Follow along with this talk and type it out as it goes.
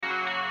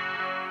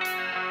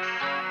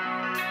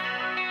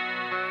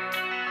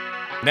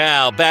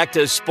Now back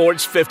to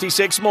Sports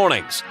 56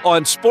 Mornings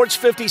on Sports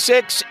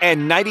 56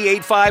 and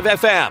 98.5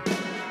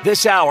 FM.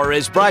 This hour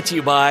is brought to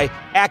you by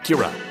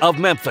Acura of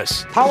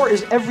Memphis. Power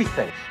is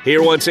everything.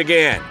 Here once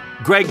again,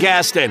 Greg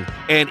Gaston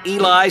and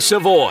Eli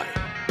Savoy.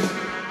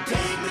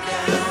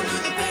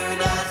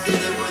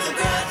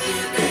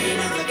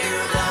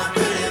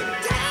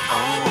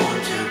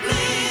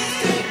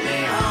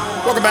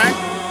 Welcome back.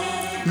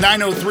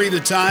 9:03 the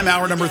time,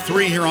 hour number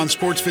 3 here on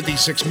Sports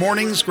 56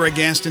 Mornings. Greg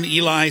Gaston,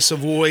 Eli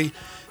Savoy,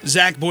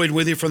 Zach Boyd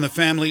with you from the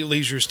Family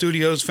Leisure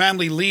Studios.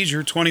 Family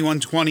Leisure,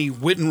 2120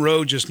 Whitten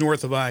Road, just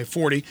north of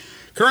I-40.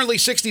 Currently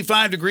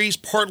 65 degrees,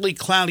 partly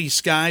cloudy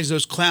skies.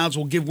 Those clouds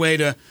will give way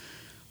to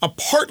a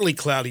partly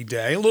cloudy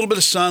day. A little bit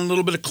of sun, a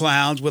little bit of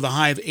clouds with a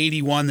high of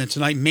 81. Then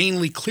tonight,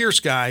 mainly clear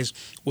skies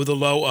with a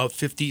low of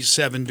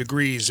 57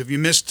 degrees. If you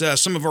missed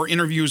some of our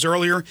interviews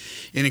earlier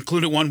and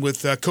included one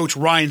with Coach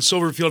Ryan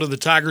Silverfield of the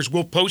Tigers,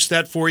 we'll post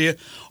that for you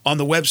on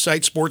the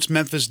website,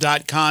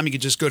 sportsmemphis.com. You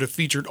can just go to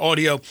featured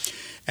audio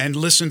and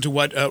listen to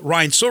what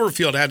Ryan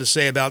Silverfield had to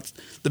say about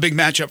the big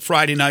matchup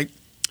Friday night,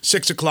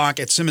 6 o'clock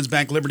at Simmons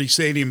Bank Liberty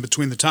Stadium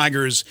between the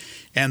Tigers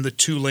and the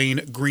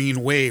Tulane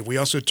Green Wave. We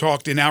also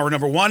talked in hour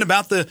number 1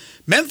 about the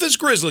Memphis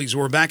Grizzlies, who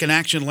were back in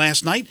action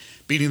last night,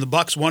 beating the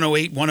Bucks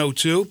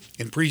 108-102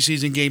 in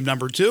preseason game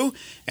number 2.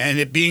 And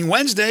it being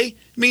Wednesday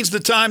means the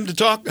time to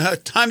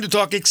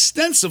talk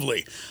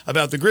extensively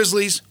about the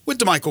Grizzlies with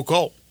Damichael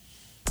Cole.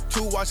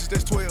 2 watches,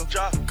 that's 12.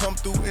 Come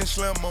through and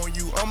slam on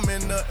you. I'm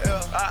in the air.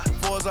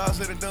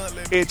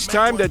 It's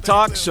time to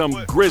talk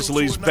some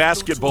Grizzlies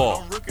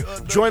basketball.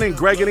 Joining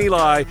Greg and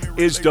Eli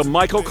is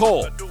Damichael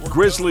Cole,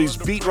 Grizzlies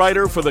beat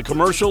writer for the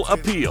Commercial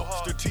Appeal.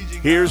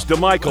 Here's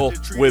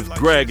Damichael with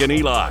Greg and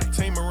Eli.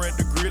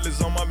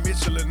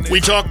 We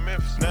talk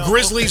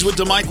Grizzlies with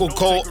Damichael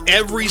Cole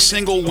every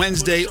single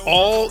Wednesday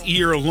all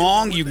year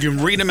long. You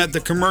can read him at the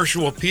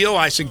Commercial Appeal.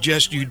 I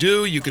suggest you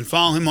do. You can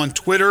follow him on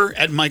Twitter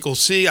at Michael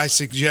C. I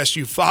suggest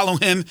you follow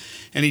him.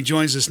 And he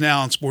joins us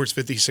now on Sports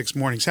 56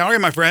 Mornings. How are you,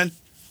 my friend?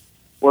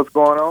 What's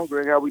going on,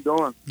 Greg? How we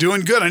doing?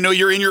 Doing good. I know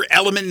you're in your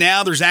element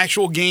now. There's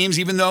actual games,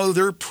 even though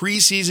they're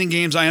preseason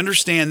games. I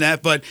understand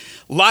that, but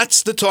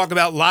lots to talk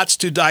about, lots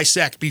to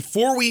dissect.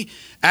 Before we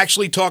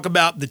actually talk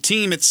about the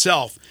team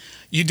itself,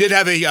 you did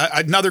have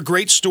another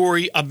great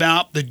story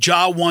about the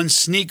Ja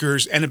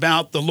sneakers and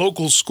about the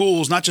local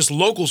schools, not just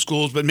local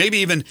schools, but maybe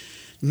even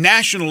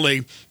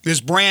nationally. This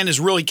brand is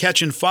really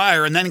catching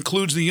fire, and that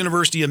includes the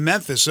University of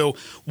Memphis. So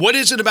what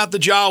is it about the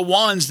Ja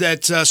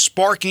that's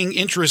sparking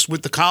interest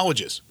with the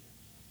colleges?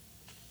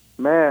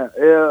 Man,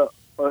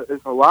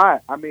 it's a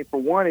lot. I mean,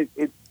 for one,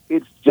 it's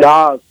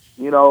Ja's,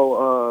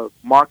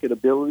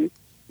 marketability.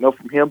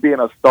 From him being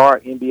a star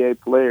NBA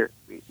player,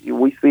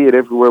 we see it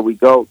everywhere we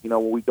go.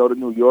 When we go to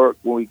New York,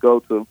 when we go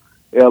to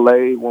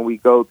L.A., when we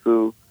go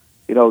to,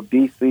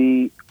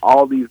 D.C.,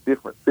 all these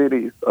different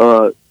cities,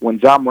 when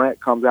Ja Morant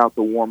comes out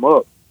to warm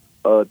up,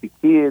 the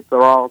kids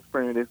are all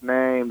screaming his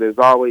name. There's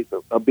always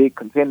a big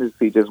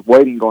contingency just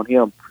waiting on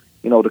him,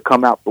 to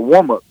come out for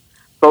warm up.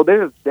 So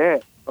there's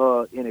that.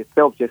 In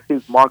itself, just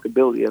his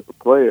marketability as a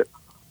player.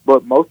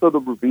 But most of the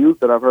reviews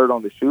that I've heard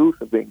on the shoes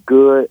have been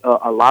good.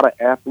 A lot of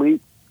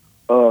athletes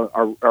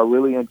are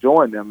really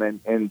enjoying them,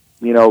 and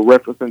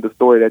referencing the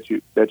story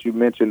that you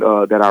mentioned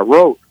that I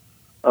wrote.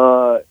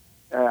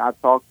 I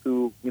talked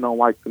to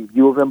like some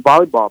U of M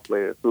volleyball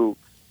players who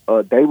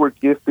they were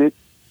gifted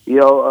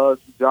Ja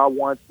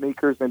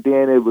sneakers, and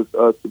then it was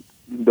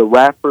the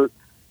Radford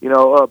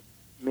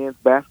men's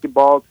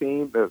basketball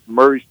team, the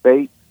Murray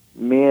State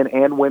men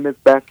and women's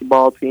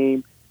basketball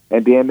team,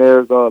 and then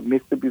there's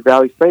Mississippi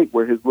Valley State,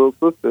 where his little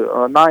sister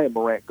Ja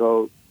Morant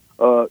goes.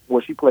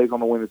 She plays on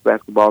the women's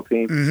basketball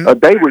team. Mm-hmm.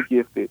 They were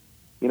gifted,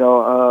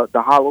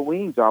 the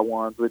Halloween Ja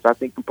which I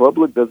think the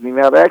public doesn't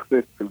even have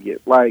access to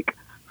yet.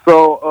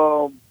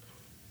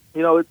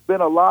 It's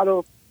been a lot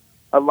of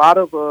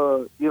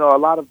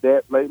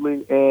that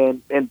lately,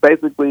 and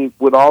basically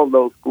with all of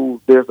those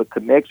schools, there's a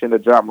connection to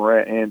Ja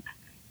Morant, and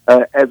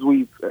as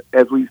we've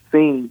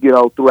seen,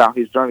 throughout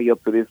his journey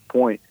up to this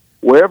point,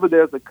 wherever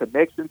there's a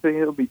connection to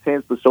him, he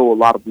tends to show a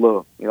lot of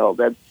love.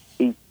 That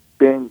he's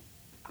been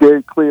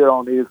very clear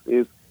on his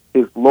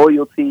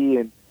loyalty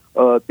and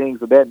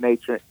things of that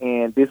nature.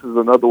 And this is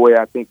another way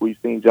I think we've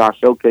seen Josh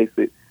showcase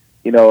it.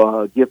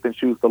 Gifting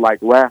shoes to like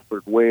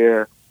Radford,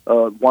 where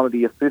one of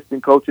the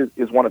assistant coaches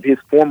is one of his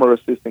former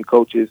assistant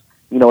coaches,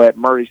 at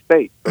Murray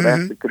State. So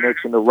that's the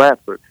connection to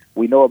Radford.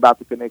 We know about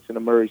the connection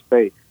to Murray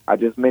State. I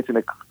just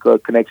mentioned the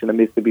connection to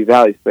Mississippi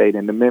Valley State,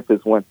 and the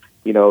Memphis one,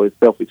 is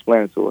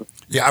self-explanatory.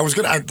 Yeah, I was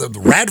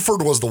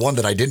Radford was the one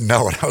that I didn't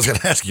know, and I was going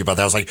to ask you about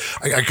that. I was like,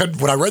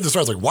 when I read the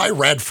story, I was like, why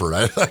Radford?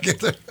 But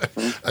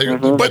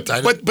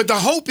the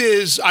hope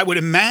is, I would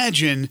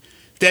imagine,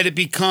 that it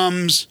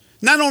becomes,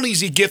 not only is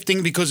he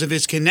gifting because of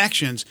his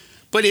connections,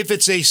 but if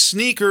it's a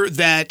sneaker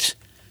that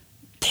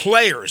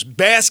players,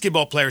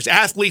 basketball players,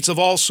 athletes of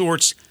all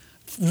sorts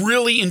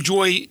really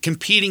enjoy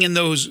competing in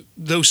those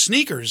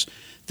sneakers,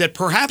 that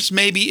perhaps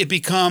maybe it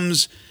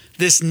becomes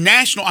this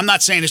national. I'm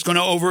not saying it's going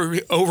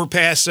to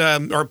overpass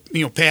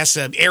pass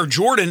Air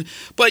Jordan,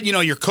 but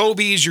your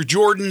Kobe's, your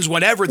Jordans,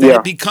 whatever. Then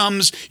it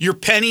becomes your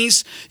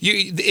pennies.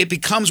 It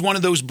becomes one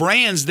of those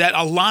brands that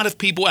a lot of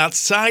people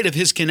outside of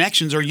his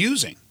connections are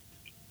using.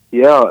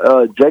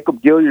 Yeah,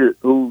 Jacob Gilliard,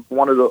 who's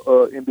one of the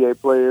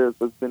NBA players,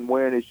 has been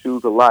wearing his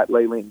shoes a lot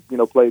lately.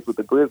 And, plays with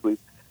the Grizzlies.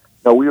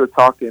 We were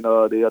talking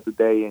the other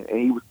day, and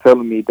he was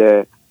telling me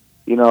that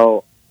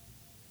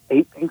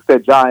he thinks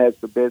that Ja has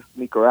the best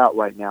sneaker out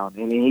right now.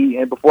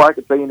 And before I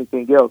could say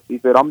anything else, he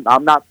said,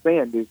 I'm not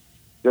saying this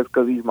just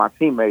because he's my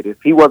teammate.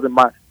 If he wasn't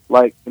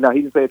he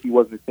didn't say if he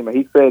wasn't his teammate.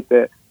 He said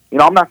that,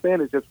 I'm not saying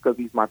this just because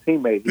he's my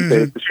teammate. He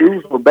said if the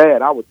shoes were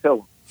bad, I would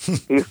tell him.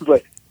 He's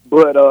like,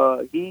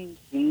 but he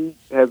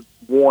has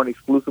worn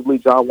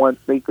exclusively Ja 1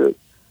 sneakers.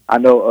 I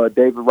know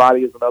David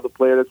Roddy is another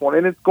player that's worn,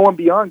 and it's going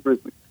beyond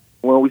Grizzlies.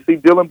 When we see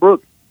Dylan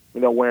Brooks,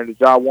 wearing the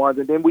Ja 1s,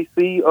 and then we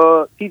see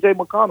T.J.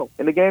 McConnell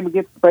in the game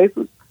against the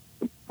Pacers.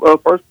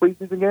 First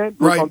preseason game,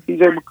 right. On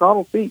T.J.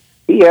 McConnell's feet.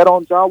 He had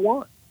on Ja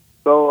 1.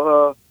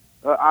 So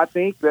I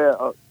think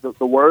that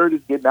the word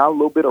is getting out a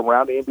little bit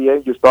around the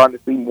NBA. You're starting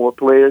to see more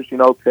players,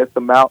 test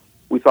them out.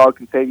 We saw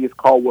Contavious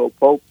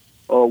Caldwell-Pope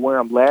wear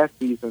them last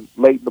season,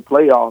 late in the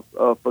playoffs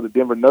for the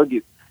Denver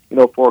Nuggets,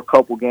 for a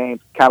couple games.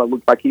 Kind of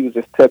looked like he was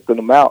just testing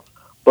them out.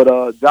 But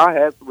Ja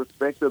has the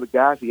respect of the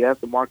guys. He has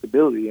the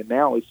marketability. And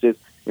now it's just,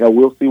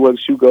 we'll see where the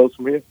shoe goes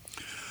from here.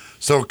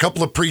 So a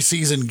couple of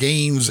preseason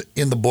games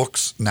in the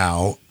books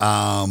now.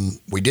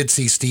 We did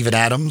see Steven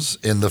Adams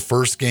in the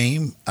first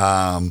game.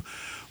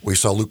 We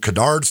saw Luke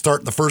Kennard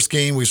start the first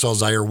game. We saw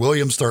Zaire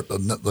Williams start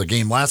the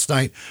game last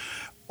night.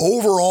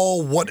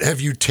 Overall, what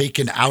have you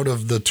taken out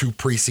of the two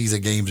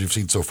preseason games you've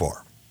seen so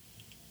far?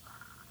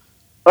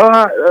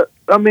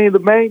 The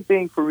main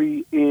thing for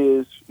me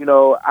is,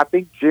 I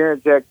think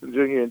Jaren Jackson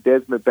Jr. and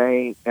Desmond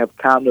Bane have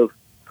kind of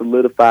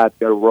solidified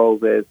their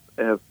roles as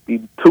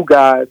the two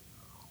guys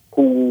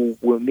who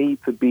will need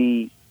to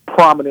be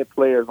prominent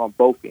players on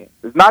both ends.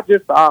 It's not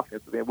just the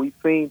offensive end. We've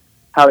seen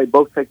how they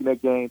both taking their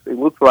games. It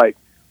looks like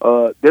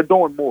they're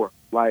doing more.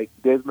 Like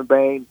Desmond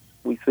Bane,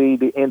 we see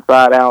the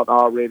inside out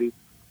already,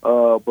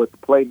 but the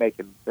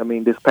playmaking.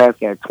 This past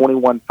game,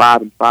 21,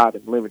 5, and 5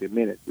 in limited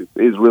minutes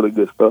is really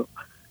good stuff.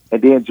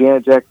 And then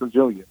Jaren Jackson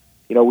Jr.,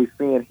 we're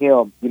seeing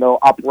him,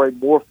 operate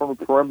more from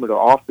the perimeter,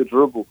 off the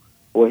dribble.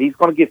 Well, he's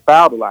going to get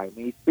fouled a lot.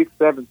 He's 6'7",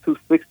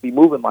 260,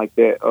 moving like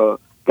that.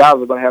 Guys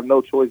are going to have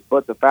no choice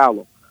but to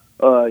foul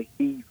him.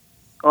 He's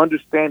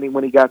understanding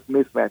when he got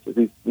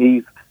mismatches.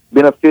 He's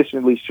been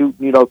efficiently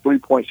shooting,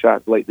 3-point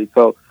shots lately.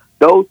 So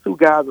those two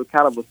guys are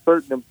kind of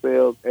asserting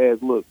themselves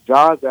as, look,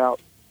 Ja's out.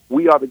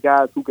 We are the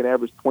guys who can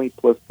average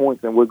 20-plus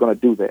points, and we're going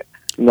to do that.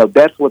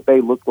 That's what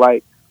they look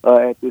like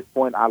at this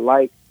point. I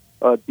like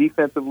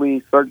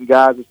defensively, certain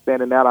guys are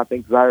standing out. I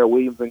think Zaire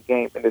Williams in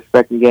the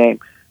second game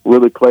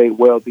really played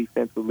well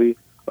defensively.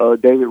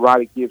 David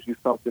Roddy gives you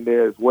something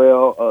there as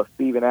well.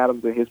 Steven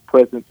Adams and his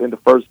presence in the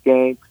first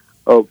game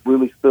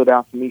really stood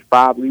out to me.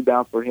 5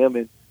 rebounds for him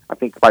in, I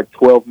think, like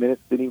 12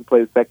 minutes. Didn't even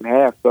play the second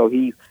half. So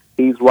he's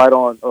right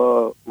on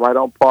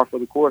par for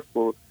the course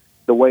for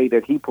the way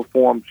that he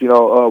performs,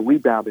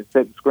 rebounding,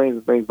 setting screens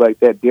and things like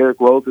that. Derrick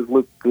Rose has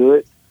looked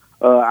good.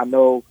 I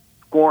know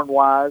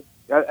scoring-wise,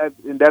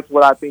 and that's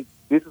what I think.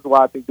 This is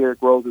why I think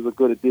Derrick Rose is a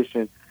good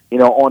addition,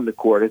 on the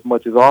court as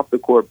much as off the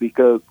court,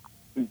 because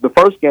the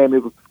first game,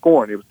 it was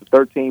scoring. It was the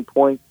 13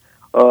 points.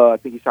 I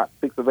think he shot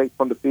 6 of 8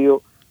 from the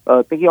field.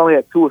 I think he only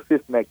had 2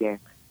 assists in that game.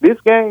 This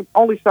game,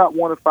 only shot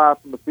 1 of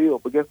 5 from the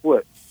field. But guess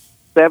what?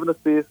 7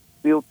 assists,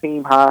 still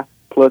team high,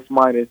 plus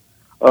minus,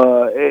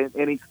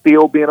 and he's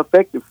still being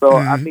effective. So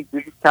I think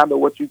this is kind of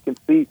what you can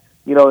see,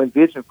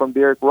 envision from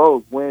Derrick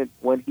Rose when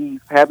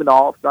he's having the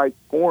off-site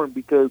scoring,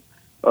 because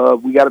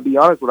we got to be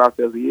honest with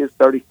ourselves. He is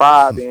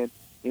 35, and,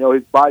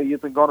 his body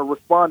isn't going to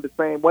respond the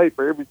same way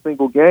for every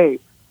single game.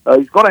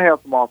 He's going to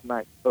have some off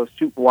nights,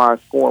 shooting-wise,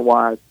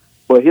 scoring-wise,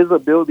 but his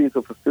ability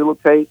to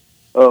facilitate,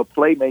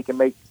 play-make, and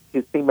make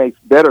his teammates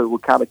better will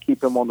kind of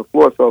keep him on the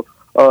floor. So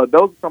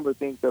those are some of the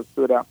things that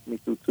stood out to me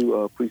through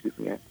 2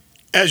 preseason games.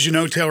 As you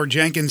know, Taylor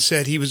Jenkins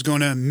said he was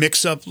going to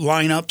mix up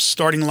lineups,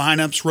 starting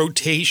lineups,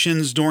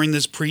 rotations during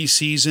this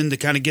preseason to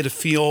kind of get a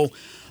feel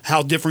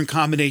how different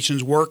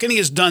combinations work. And he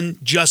has done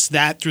just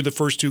that through the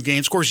first 2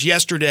 games. Of course,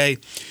 yesterday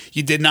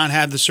you did not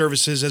have the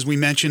services, as we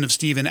mentioned, of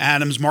Steven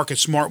Adams. Marcus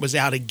Smart was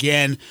out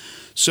again.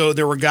 So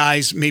there were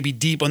guys maybe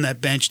deep on that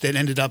bench that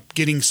ended up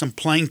getting some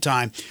playing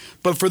time.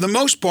 But for the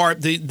most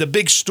part, the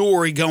big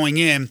story going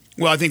in,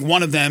 well, I think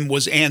one of them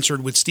was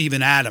answered with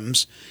Steven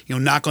Adams.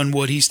 Knock on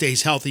wood, he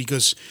stays healthy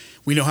because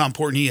we know how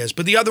important he is.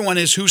 But the other one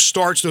is who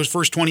starts those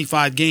first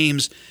 25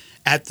 games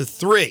at the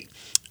 3.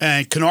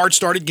 Kennard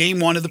started game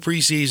 1 of the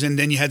preseason,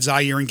 then you had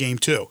Zaire in game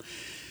 2.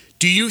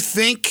 Do you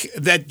think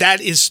that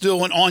is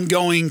still an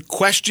ongoing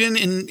question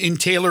in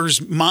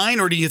Taylor's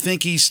mind, or do you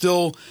think he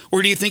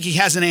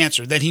has an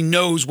answer, that he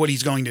knows what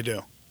he's going to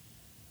do?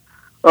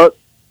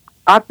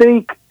 I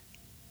think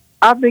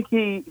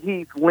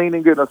he's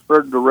leaning in a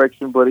certain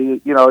direction, but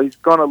he's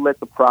going to let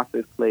the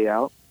process play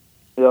out.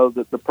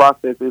 The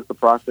process is the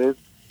process.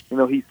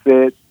 He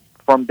said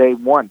from day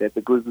one that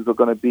the Grizzlies are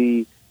going to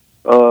be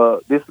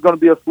this is going to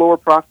be a slower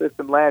process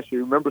than last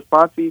year. Remember,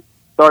 Santi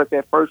started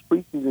that first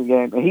preseason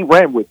game, and he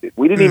ran with it.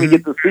 We didn't even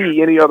get to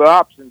see any other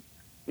options,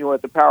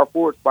 at the power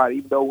forward spot,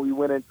 even though we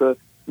went into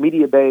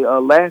media day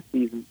last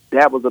season.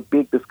 That was a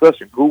big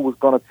discussion, who was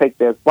going to take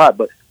that spot.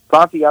 But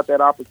Santi got that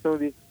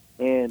opportunity,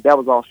 and that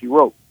was all she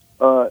wrote.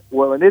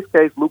 Well, in this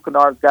case, Luke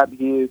Kennard's gotten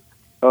his.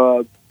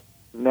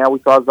 Now we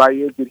saw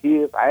Zaire get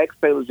his. I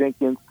asked Taylor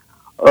Jenkins,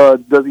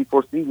 does he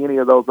foresee any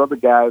of those other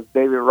guys,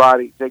 David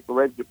Roddy, Jake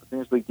LaReggie,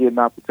 potentially getting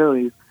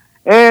opportunities?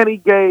 And he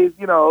gave,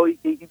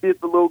 he did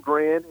the little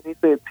grin, and he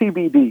said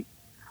TBD.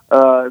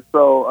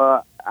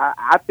 So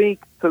I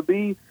think, to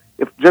me,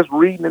 if just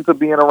reading into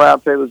being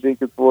around Taylor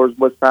Jenkins for as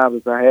much time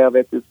as I have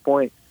at this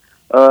point,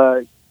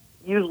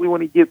 usually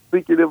when he gets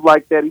secretive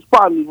like that, he's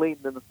probably leaning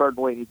in a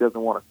certain way and he doesn't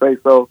want to say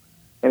so.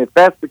 And if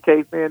that's the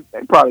case, then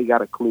they probably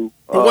got a clue.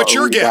 But what's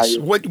your guess?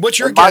 What's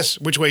your guess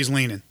which way he's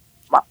leaning?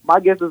 My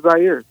guess is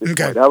Zaire.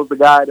 Okay. That was the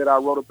guy that I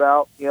wrote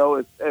about,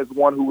 as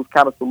one who was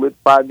kind of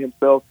solidifying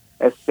himself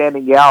as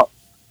standing out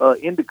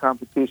in the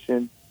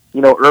competition,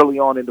 early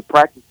on in the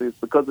practices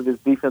because of his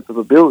defensive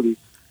ability.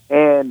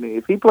 And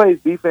if he plays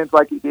defense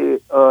like he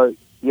did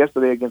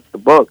yesterday against the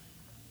Bucks,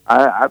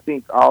 I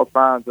think all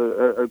signs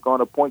are going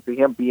to point to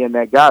him being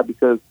that guy,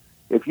 because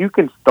if you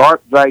can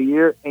start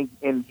Zaire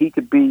and he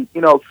could be,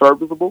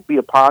 serviceable, be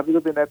a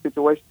positive in that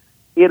situation,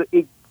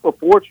 it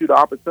affords you the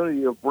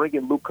opportunity of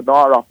bringing Luke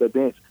Kennard off the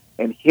bench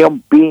and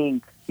him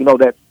being,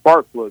 that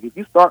spark plug. If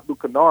you start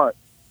Luke Kennard,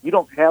 you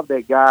don't have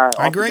that guy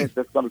off the bench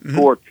that's going to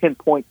score 10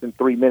 points in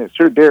 3 minutes.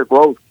 Sure, Derrick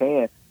Rose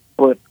can,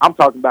 but I'm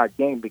talking about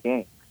game to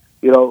game.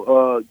 Game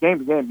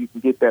to game, you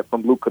can get that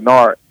from Luke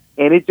Kennard.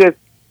 And it just,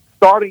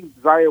 starting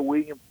Zaire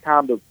Williams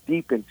kind of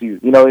deepens you.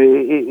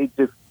 It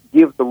just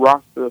gives the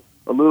roster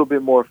a little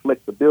bit more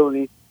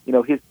flexibility.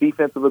 His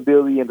defensive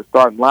ability in the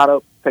starting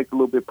lineup takes a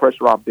little bit of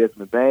pressure off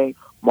Desmond Bain,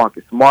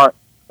 Marcus Smart.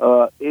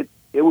 It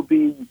would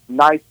be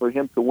nice for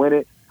him to win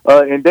it.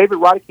 And David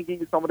Roddy can give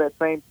you some of that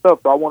same stuff.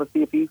 So I want to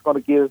see if he's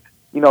going to give,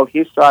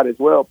 his shot as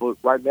well. But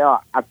right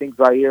now, I think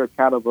Zaire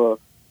kind of,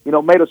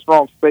 made a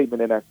strong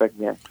statement in that second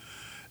game.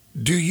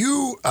 Do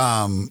you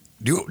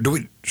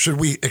should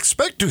we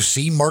expect to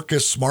see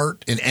Marcus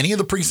Smart in any of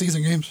the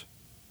preseason games?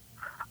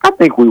 I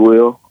think we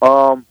will.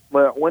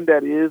 But when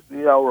that is,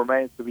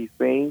 remains to be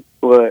seen.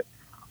 But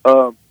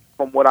from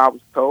what I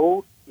was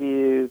told,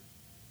 this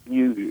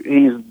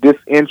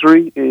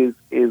injury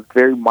is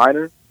very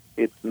minor.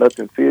 It's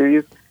nothing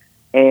serious,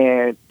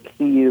 and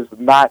he's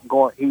not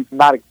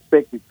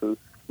expected to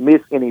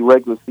miss any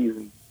regular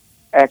season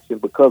action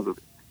because of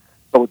it.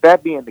 So with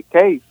that being the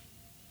case,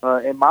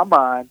 in my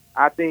mind,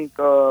 I think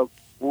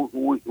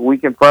we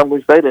can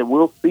firmly say that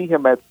we'll see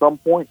him at some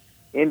point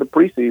in the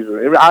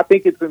preseason. I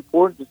think it's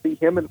important to see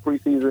him in the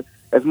preseason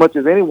as much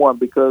as anyone,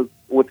 because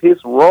with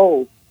his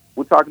role,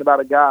 we're talking about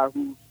a guy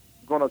who's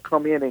going to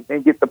come in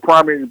and get the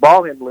primary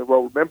ball handling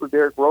role. Remember,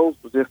 Derrick Rose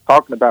was just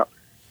talking about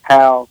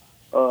how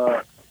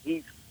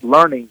he's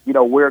learning,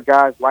 where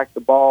guys like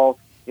the ball,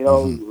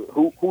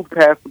 who to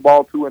pass the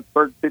ball to in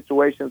certain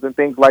situations and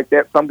things like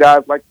that. Some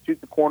guys like to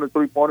shoot the corner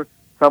three-pointer.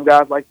 Some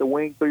guys like the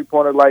wing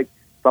three-pointer. Like,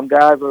 some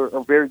guys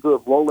are very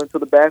good rolling to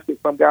the basket.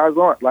 Some guys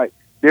aren't. Like,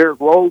 Derrick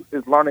Rose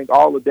is learning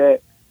all of that,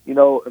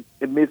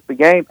 amidst the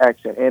game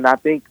action. And I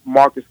think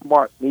Marcus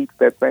Smart needs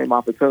that same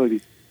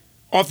opportunity.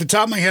 Off the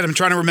top of my head, I'm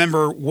trying to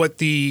remember what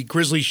the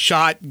Grizzlies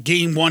shot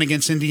game one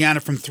against Indiana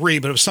from three,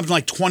 but it was something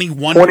like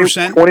 21%.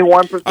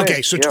 21%.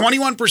 Okay, so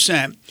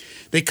 21%.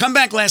 They come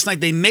back last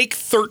night. They make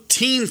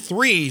 13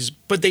 threes,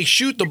 but they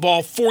shoot the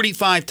ball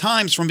 45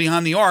 times from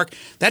behind the arc.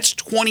 That's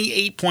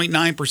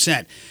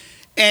 28.9%.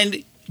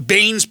 And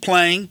Bain's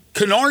playing,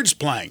 Kennard's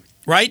playing,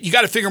 right? You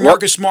got to figure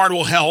Marcus Smart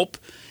will help.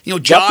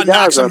 John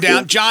knocks him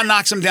down. John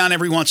knocks him down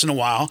every once in a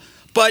while.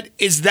 But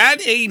is that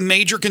a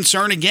major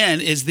concern,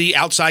 again, is the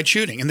outside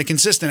shooting and the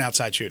consistent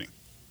outside shooting?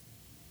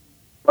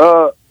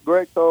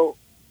 Greg, so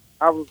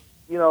I was,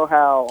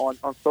 how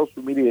on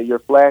social media your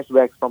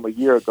flashbacks from a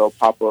year ago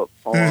pop up.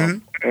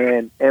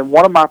 And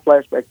one of my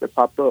flashbacks that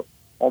popped up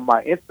on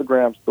my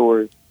Instagram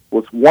story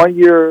was 1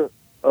 year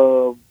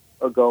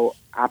ago.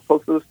 I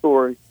posted a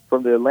story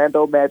from the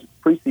Orlando Magic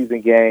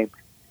preseason game.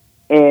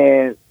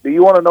 And do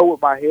you want to know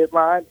what my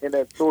headline in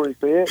that story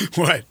said?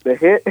 What?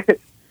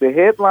 The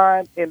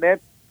headline in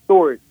that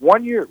story,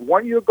 1 year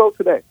ago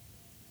today,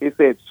 it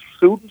said,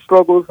 shooting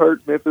struggles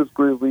hurt Memphis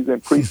Grizzlies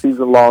in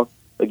preseason loss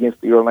against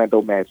the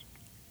Orlando Magic.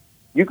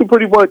 You can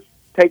pretty much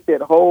take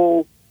that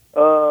whole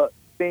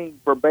thing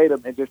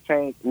verbatim and just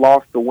change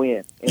loss to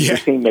win in the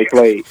team they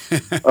played.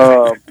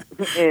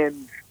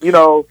 And,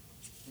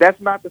 that's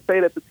not to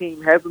say that the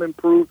team hasn't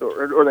improved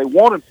or they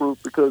won't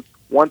improve, because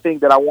one thing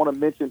that I want to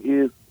mention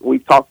is we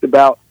talked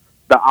about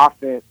the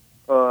offense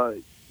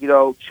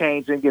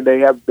changing, and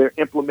they're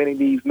implementing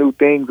these new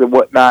things and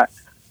whatnot.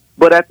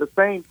 But at the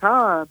same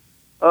time,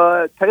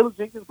 Taylor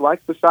Jenkins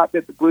likes the shot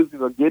that the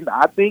Grizzlies are getting.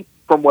 I think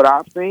from what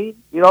I've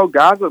seen,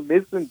 guys are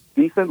missing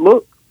decent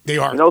looks. They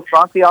are.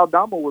 Santi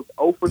Aldama was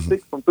 0 for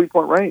 6 from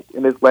 3-point range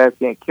in this last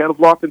game. Kenneth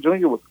Lawson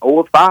Jr. was 0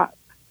 of 5.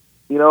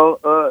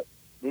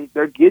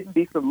 they're getting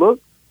decent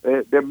looks.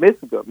 They're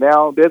missing them.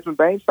 Now, Desmond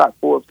Bain shot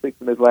 4 of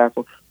 6 in his last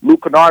one.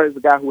 Luke Kennard is a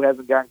guy who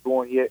hasn't gotten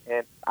going yet,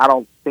 and I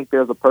don't think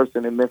there's a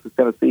person in Memphis,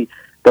 Tennessee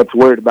that's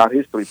worried about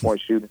his three-point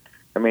shooting.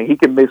 I mean, he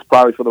can miss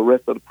probably for the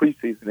rest of the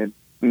preseason,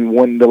 and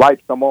when the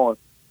lights come on,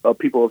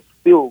 people will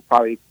still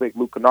probably expect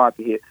Luke Kennard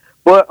to hit.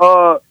 But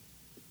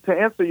to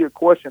answer your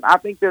question, I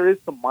think there is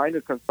some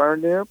minor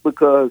concern there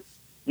because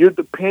you're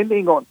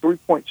depending on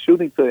three-point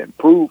shooting to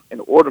improve in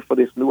order for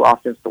this new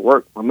offense to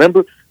work.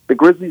 Remember, the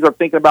Grizzlies are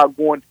thinking about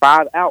going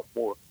 5 out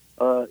more.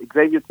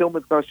 Xavier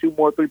Tillman's going to shoot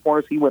more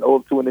three-pointers. He went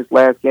 0-2 in this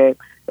last game.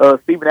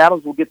 Steven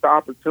Adams will get the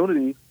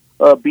opportunity,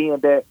 being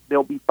that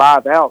they'll be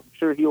 5 out. I'm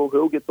sure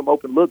he'll get some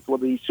open looks.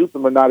 Whether he shoots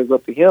them or not is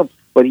up to him,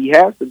 but he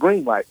has the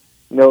green light,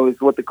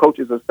 is what the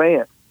coaches are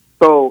saying.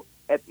 So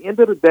at the end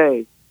of the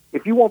day,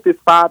 if you want this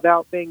 5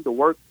 out thing to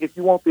work, if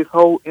you want this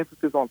whole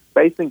emphasis on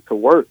spacing to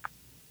work,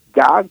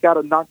 guys got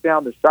to knock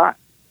down the shot.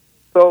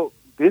 So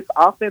this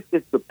offense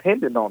is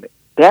dependent on it.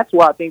 That's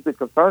why I think the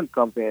concern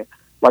comes in.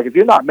 Like, if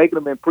you're not making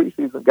them in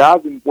preseason,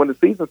 guys, and when the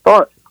season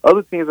starts,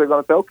 other teams are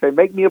going to say, okay,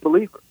 make me a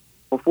believer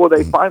before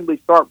they finally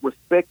start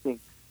respecting,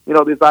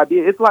 this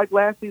idea. It's like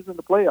last season in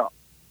the playoffs.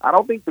 I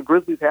don't think the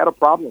Grizzlies had a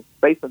problem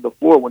spacing the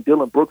floor when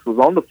Dylan Brooks was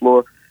on the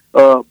floor,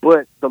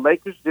 but the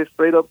Lakers just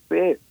straight up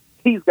said,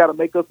 he's got to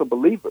make us a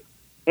believer.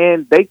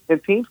 And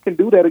teams can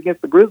do that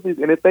against the Grizzlies,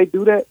 and if they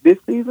do that this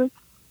season,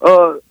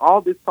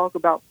 all this talk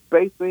about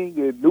spacing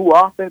and new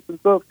offense and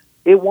stuff,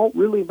 it won't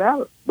really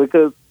matter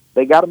because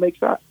they got to make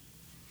shots.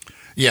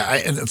 Yeah,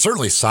 and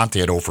certainly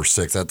Santi at 0 for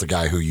 6. That's a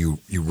guy who you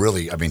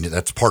really,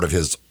 that's part of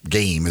his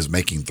game is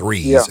making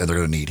threes, and they're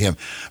going to need him.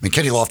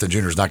 Kenny Lofton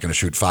Jr. is not going to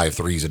shoot 5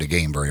 threes in a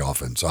game very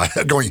often. So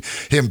going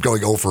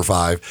 0 for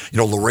 5.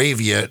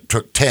 Laravia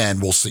took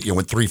 10. We'll see.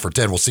 Went 3 for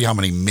 10. We'll see how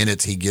many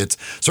minutes he gets.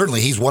 Certainly,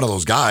 he's one of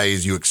those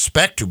guys you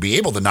expect to be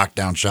able to knock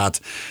down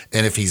shots.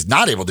 And if he's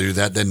not able to do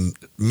that, then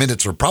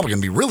minutes are probably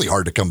going to be really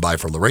hard to come by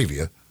for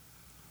Laravia.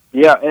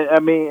 Yeah,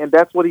 and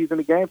that's what he's in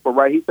the game for,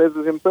 right? He says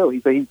it himself.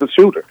 He said he's a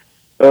shooter.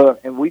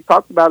 And we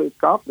talked about his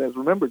confidence.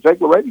 Remember, Jake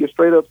LaRavia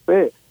straight up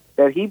said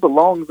that he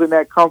belongs in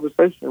that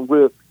conversation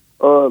with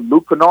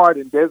Luke Kennard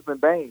and Desmond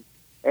Bain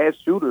as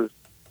shooters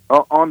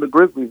on the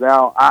Grizzlies.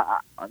 Now,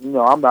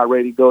 I'm not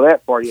ready to go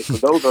that far yet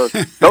because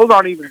those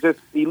aren't even just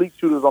elite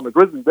shooters on the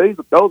Grizzlies.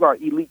 Those are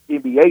elite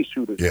NBA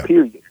shooters.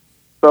 Period.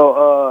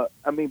 So,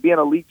 being an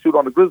elite shooter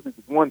on the Grizzlies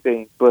is one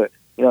thing, but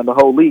the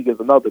whole league is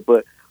another.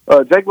 But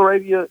Jake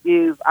LaRavia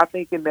is, I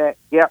think, in that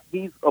gap.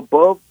 He's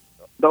above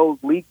those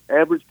league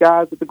average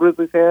guys that the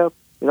Grizzlies have.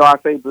 I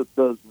say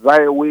the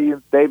Zaire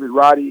Williams, David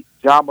Roddy,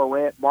 Ja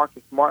Morant,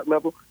 Marcus Smart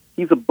level.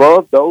 He's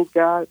above those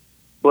guys,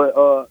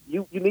 but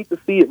you need to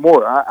see it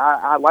more.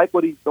 I like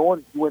what he's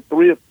doing. He went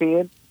 3 of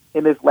 10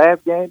 in this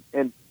last game,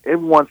 and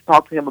everyone's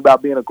talked to him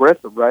about being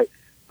aggressive, right?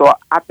 So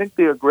I think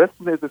the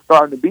aggressiveness is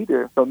starting to be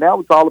there. So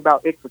now it's all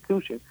about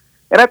execution.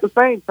 And at the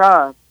same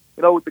time,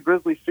 with the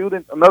Grizzlies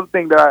shooting, another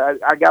thing that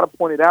I got to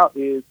point it out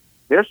is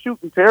they're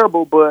shooting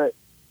terrible, but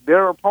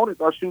their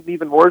opponents are shooting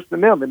even worse than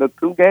them. In the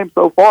 2 games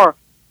so far,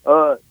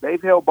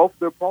 they've held both of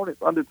their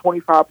opponents under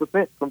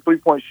 25% from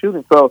three-point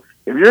shooting. So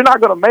if you're not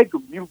going to make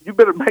them, you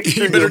better make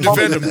sure you better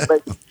defend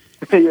them.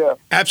 Yeah,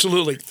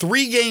 absolutely.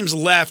 3 games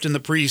left in the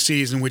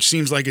preseason, which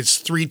seems like it's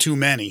 3 too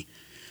many.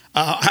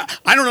 I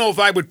don't know if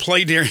I would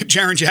play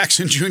Jaren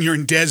Jackson Jr.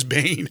 and Des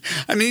Bain.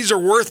 These are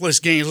worthless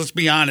games, let's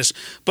be honest.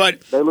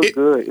 But they look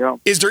good, yeah.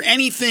 Is there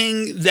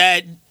anything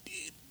that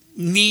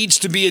needs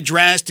to be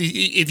addressed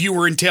if you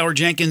were in Taylor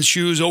Jenkins'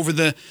 shoes over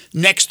the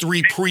next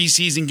 3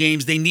 preseason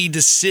games they need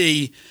to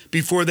see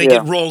before they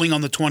get rolling on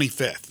the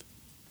 25th?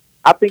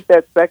 I think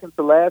that second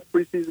to last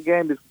preseason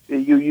game is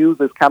you use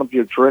as kind of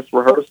your dress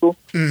rehearsal.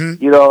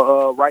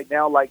 Mm-hmm. Right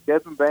now, like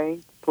Desmond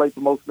Bain played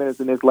the most minutes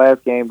in his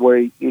last game where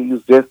he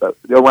used just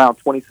around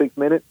 26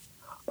 minutes.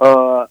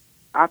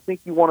 I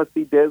think you want to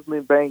see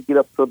Desmond Bain get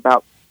up to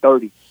about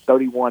 30,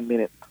 31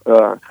 minutes.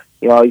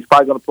 He's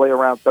probably going to play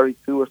around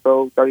 32 or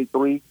so,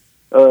 33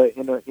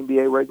 in the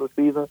NBA regular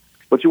season.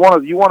 But you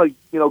want to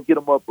get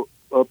him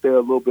up there a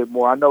little bit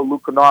more. I know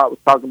Luke Kennard was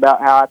talking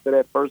about how after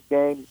that first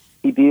game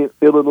he did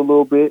feel it a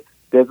little bit.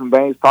 Desmond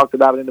Bain's talked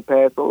about it in the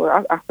past. So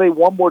I say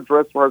one more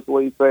dress rehearsal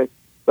where you say,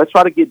 let's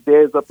try to get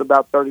Des up to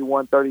about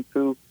 31,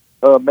 32.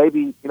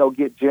 Maybe,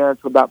 get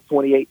Jaren to about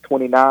 28,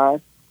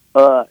 29,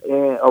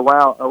 and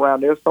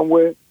around there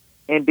somewhere.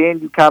 And then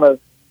you kind of,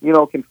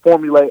 can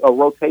formulate a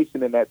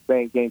rotation in that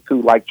same game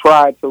too. Like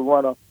try to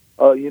run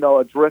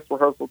a dress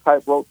rehearsal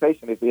type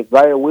rotation. If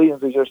Zaire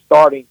Williams is your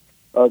starting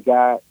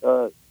guy,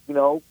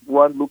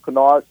 run Luke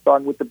Kennard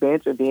starting with the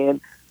bench and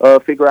then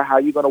figure out how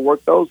you're going to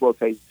work those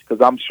rotations.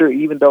 Because I'm sure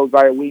even though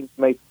Zaire Williams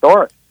may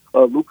start,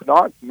 Luke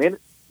Kennard's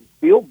minutes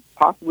still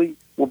possibly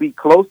will be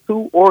close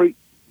to or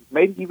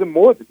maybe even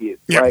more than his.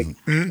 Yeah. Right?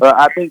 Mm-hmm.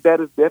 I think that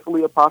is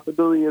definitely a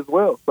possibility as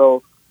well.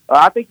 So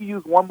I think you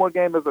use one more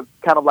game as a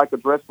kind of like a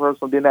dress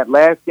rehearsal. Then that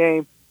last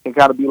game can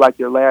kind of be like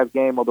your last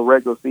game of the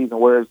regular season,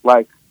 where it's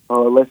like,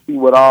 let's see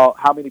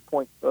how many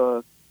points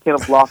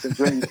Kenneth Lofton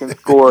Jr. can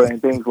score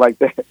and things like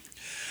that.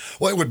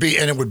 Well, it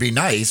would be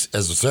nice,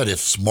 as I said, if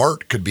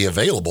Smart could be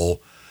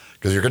available,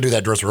 Because you're going to do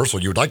that dress rehearsal,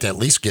 you would like to at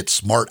least get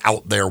Smart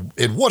out there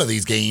in one of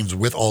these games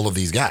with all of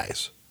these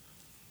guys.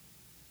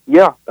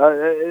 Yeah,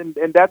 and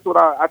that's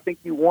what I think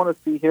you want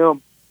to see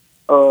him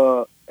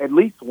at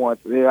least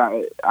once.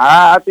 Yeah,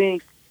 I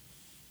think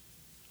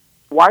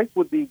twice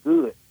would be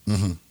good.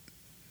 Mm-hmm.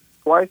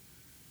 Twice.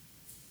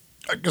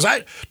 Because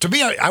I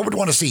would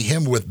want to see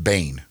him with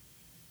Bane.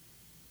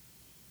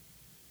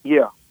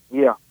 Yeah,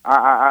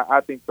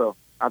 I think so.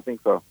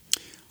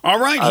 All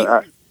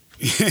right.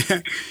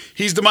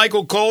 He's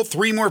Damichael Cole.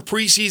 3 more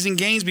preseason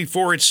games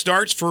before it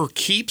starts for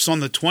keeps on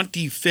the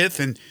 25th,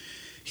 and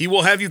he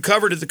will have you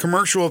covered at the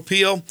Commercial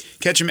Appeal.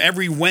 Catch him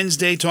every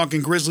Wednesday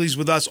talking Grizzlies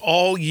with us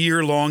all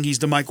year long. He's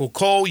Damichael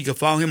Cole. You can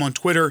follow him on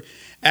Twitter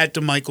at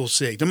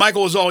DamichaelC.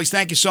 Damichael, as always,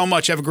 thank you so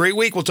much. Have a great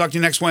week. We'll talk to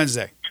you next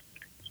Wednesday.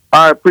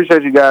 All right,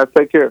 appreciate you guys.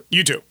 Take care.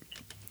 You too.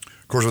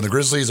 Of course, when the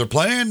Grizzlies are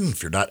playing,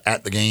 if you're not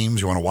at the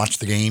games, you want to watch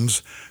the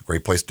games,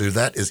 great place to do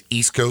that is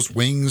East Coast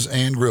Wings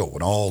and Grill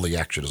when all the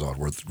action is on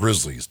with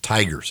Grizzlies,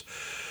 Tigers,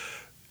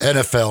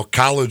 NFL,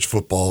 college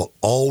football,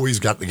 always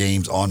got the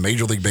games on.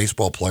 Major League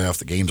Baseball playoff,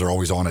 the games are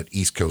always on at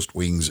East Coast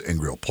Wings and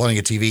Grill. Plenty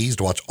of TVs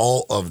to watch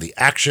all of the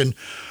action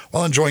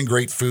while enjoying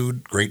great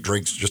food, great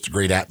drinks, just a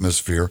great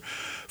atmosphere.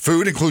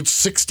 Food includes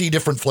 60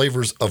 different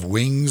flavors of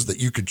wings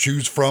that you could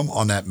choose from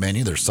on that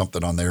menu. There's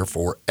something on there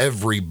for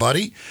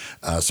everybody.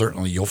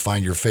 Certainly, you'll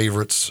find your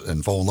favorites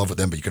and fall in love with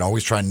them, but you can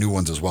always try new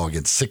ones as well.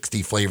 Again,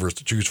 60 flavors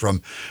to choose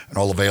from and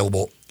all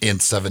available in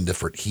 7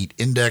 different heat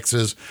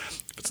indexes.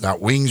 If it's not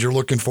wings you're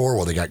looking for,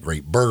 well, they got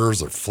great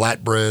burgers, or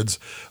flatbreads,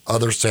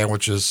 other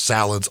sandwiches,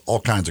 salads,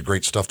 all kinds of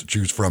great stuff to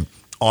choose from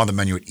on the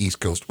menu at East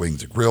Coast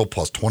Wings and Grill,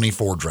 plus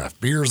 24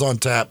 draft beers on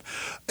tap.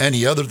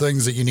 Any other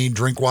things that you need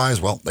drink-wise,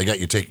 well, they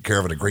got you taken care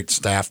of and a great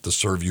staff to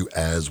serve you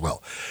as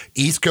well.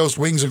 East Coast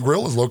Wings and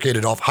Grill is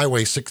located off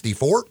Highway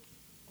 64.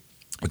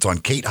 It's on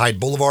Kate Hyde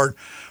Boulevard,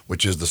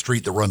 which is the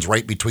street that runs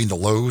right between the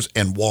Lowe's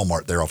and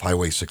Walmart there off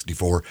Highway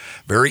 64.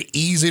 Very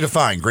easy to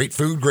find. Great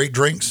food, great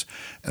drinks,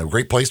 and a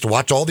great place to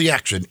watch all the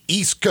action.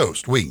 East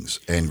Coast Wings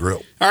and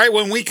Grill. All right,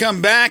 when we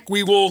come back,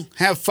 we will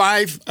have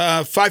five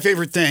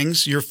favorite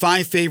things, your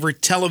 5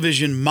 favorite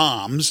television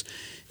moms.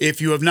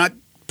 If you have not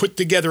put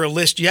together a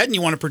list yet and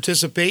you want to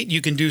participate,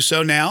 you can do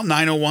so now,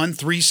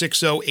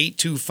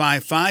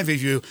 901-360-8255.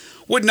 If you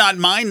would not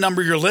mind,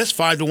 number your list,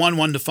 5 to 1,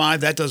 1 to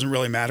 5. That doesn't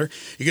really matter.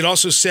 You could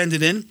also send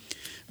it in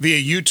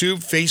via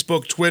YouTube,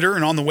 Facebook, Twitter,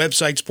 and on the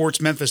website,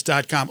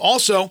 sportsmemphis.com.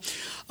 Also,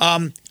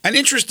 an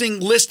interesting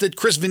list that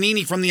Chris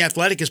Vanini from The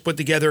Athletic has put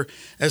together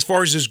as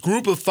far as his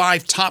group of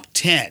 5 top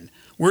 10.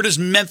 Where does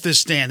Memphis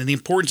stand in the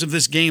importance of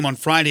this game on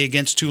Friday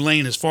against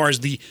Tulane as far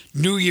as the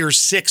New Year's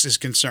Six is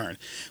concerned?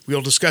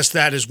 We'll discuss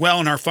that as well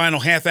in our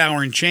final half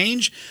hour and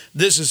change.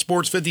 This is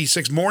Sports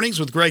 56 Mornings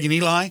with Greg and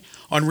Eli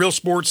on Real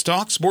Sports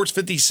Talk, Sports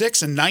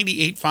 56 and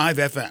 98.5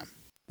 FM.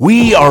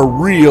 We are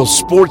Real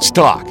Sports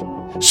Talk.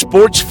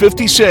 Sports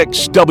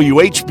 56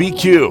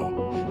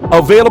 WHBQ.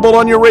 Available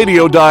on your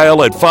radio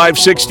dial at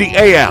 560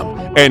 AM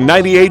and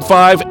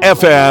 98.5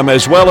 FM,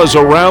 as well as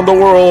around the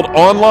world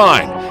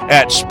online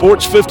at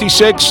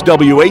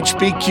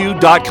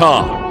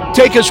sports56whbq.com.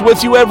 Take us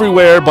with you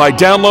everywhere by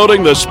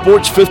downloading the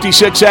Sports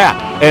 56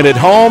 app. And at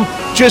home,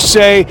 just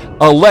say,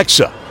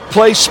 Alexa,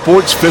 play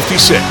Sports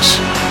 56.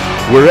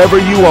 Wherever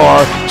you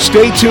are,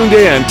 stay tuned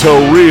in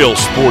to Real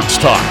Sports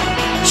Talk.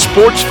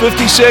 Sports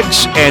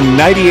 56 and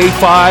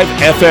 98.5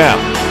 FM.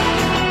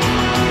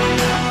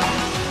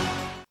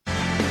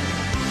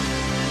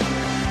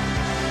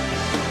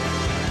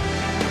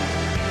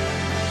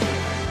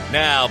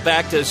 Now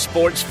back to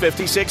Sports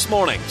 56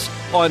 Mornings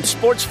on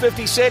Sports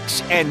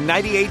 56 and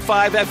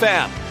 98.5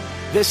 FM.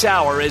 This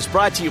hour is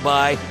brought to you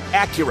by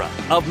Acura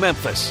of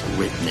Memphis.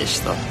 Witness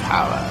the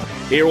power.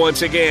 Here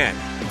once again,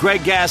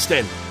 Greg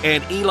Gaston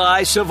and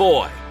Eli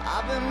Savoy.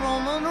 I've been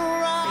roaming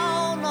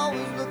around,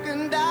 always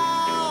looking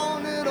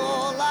down at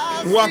all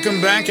I see. Welcome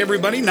back,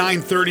 everybody.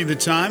 9:30 the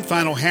time.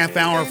 Final half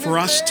hour for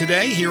us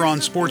today here on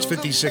Sports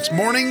 56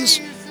 Mornings.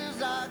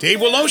 Dave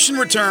Woloshin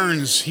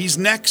returns. He's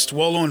next.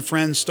 Wolo and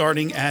Friends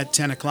starting at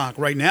 10 o'clock.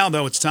 Right now,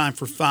 though, it's time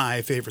for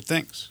 5 favorite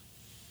things.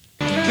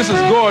 This is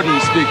Gordon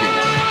speaking.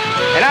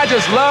 And I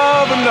just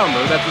love a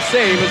number that's the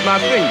same as my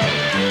finger.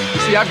 You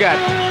see, I've got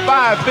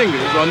 5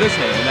 fingers on this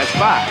hand. That's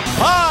 5.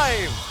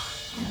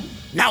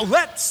 5. Now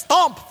let's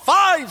stomp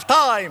 5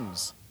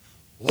 times.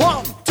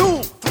 1,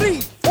 2, 3,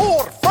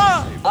 4,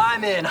 5.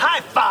 I'm in. High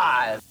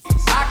five.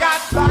 I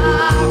got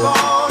 5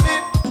 on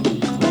it.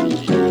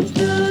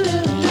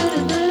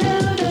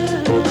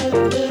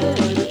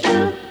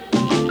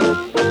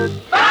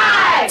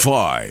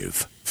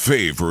 Five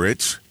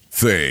favorite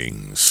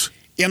things.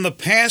 In the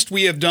past,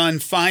 we have done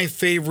 5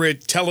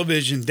 favorite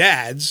television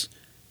dads.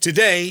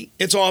 Today,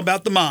 it's all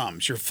about the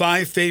moms. Your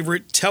 5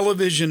 favorite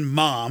television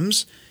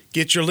moms.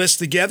 Get your list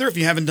together if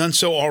you haven't done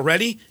so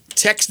already.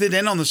 Text it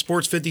in on the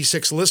Sports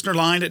 56 listener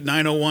line at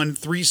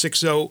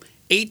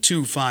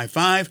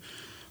 901-360-8255.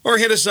 Or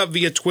hit us up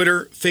via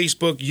Twitter,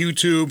 Facebook,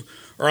 YouTube,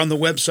 or on the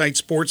website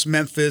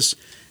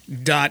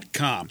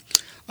sportsmemphis.com.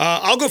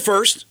 I'll go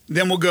first,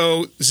 then we'll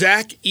go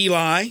Zach,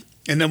 Eli,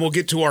 and then we'll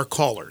get to our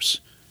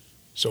callers.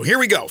 So here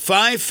we go.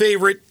 5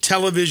 favorite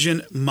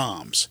television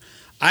moms.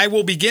 I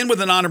will begin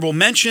with an honorable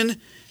mention,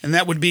 and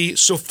that would be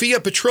Sophia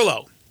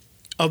Petrillo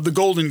of the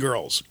Golden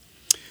Girls.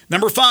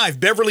 Number 5,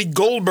 Beverly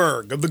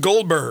Goldberg of the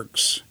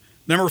Goldbergs.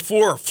 Number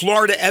 4,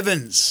 Florida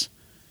Evans,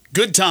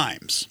 Good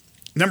Times.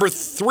 Number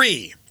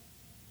 3.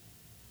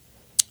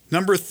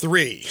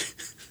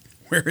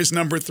 Where is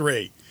number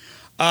 3?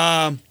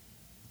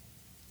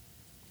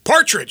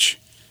 Partridge.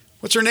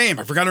 What's her name?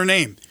 I forgot her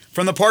name.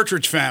 From the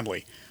Partridge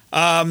Family.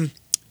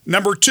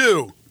 Number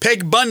 2,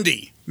 Peg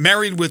Bundy,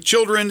 Married with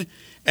Children.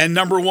 And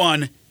number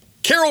 1,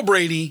 Carol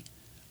Brady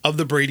of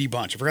the Brady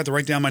Bunch. I forgot to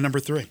write down my number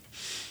 3.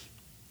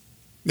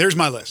 There's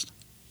my list.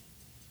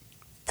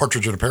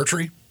 Partridge in a Pear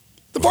Tree?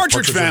 The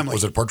Partridge Family.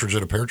 Was it Partridge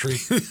in a Pear Tree?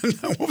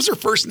 No, what was her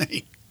first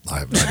name? I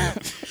have no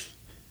idea.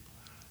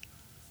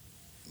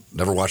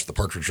 Never watched the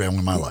Partridge Family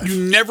in my life.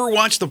 You never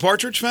watched the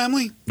Partridge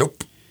Family?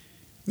 Nope.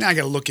 Now I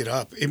got to look it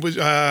up. It was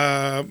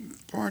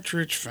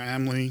Partridge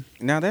Family.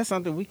 Now that's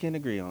something we can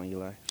agree on,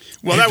 Eli.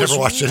 Well, You've never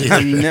watched it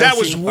either. That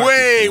was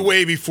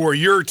way before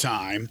your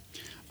time.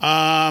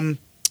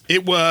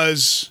 It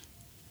was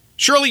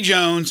Shirley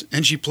Jones,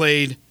 and she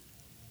played.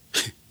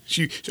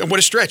 What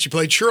a stretch! She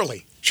played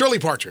Shirley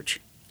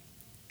Partridge.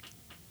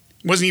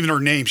 Wasn't even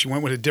her name. She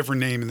went with a different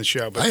name in the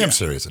show. But I am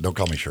serious. Don't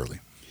call me Shirley.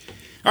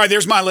 All right,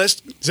 there's my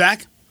list.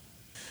 Zach?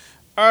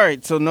 All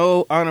right, so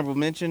no honorable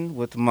mention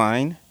with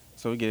mine.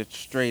 So we get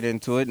straight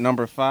into it.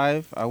 Number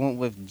 5, I went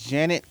with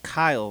Janet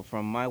Kyle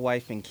from My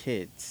Wife and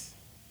Kids.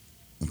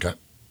 Okay.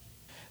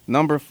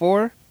 Number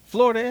 4,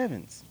 Florida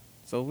Evans.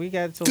 So we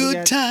got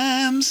Good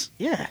Times.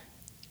 Yeah.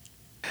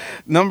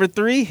 Number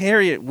 3,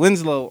 Harriet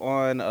Winslow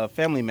on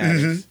Family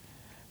Matters.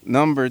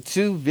 Number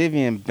 2,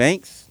 Vivian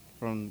Banks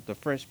from The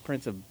Fresh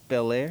Prince of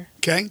Bel-Air.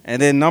 Okay.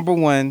 And then number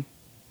 1,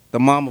 the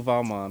mom of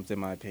all moms, in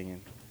my opinion.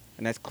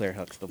 And that's Claire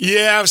Huxtable.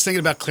 Yeah, I was thinking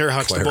about Claire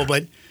Huxtable,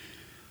 but,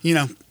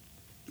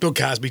 Bill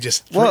Cosby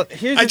just... Well,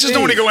 I just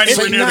don't want to go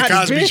anywhere near the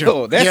Cosby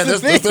show. That's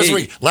this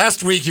week.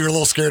 Last week, you were a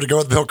little scared to go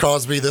with Bill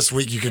Cosby. This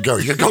week, you could go.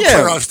 You could go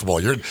Claire Huxtable.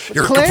 You're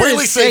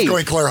completely safe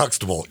going Claire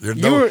Huxtable.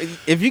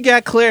 If you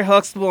got Claire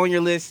Huxtable on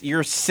your list,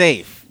 you're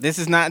safe. This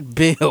is not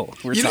Bill.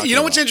 You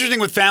know what's interesting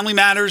with Family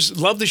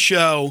Matters? Love the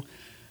show.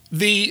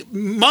 The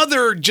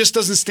mother just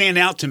doesn't stand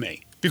out to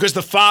me because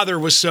the father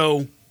was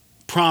so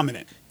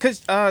prominent.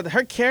 Because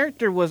her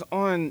character was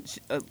on...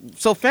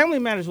 so Family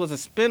Matters was a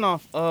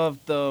spinoff of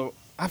the...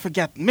 I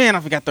forgot the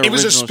original show. It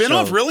was a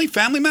spinoff, really?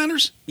 Family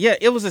Matters? Yeah,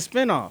 it was a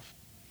spinoff.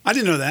 I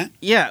didn't know that.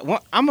 Yeah,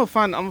 well, I'm gonna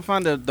find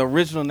the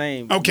original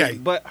name. Okay.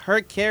 But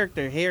her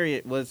character,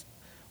 Harriet, was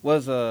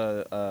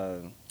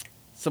a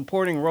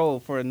supporting role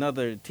for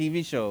another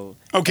TV show.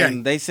 Okay.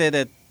 And they said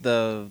that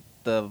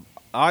the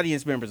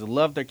audience members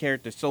loved their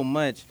character so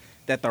much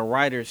that the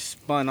writers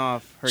spun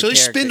off her So they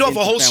character spinned off a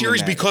into whole Family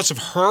series Matters. because of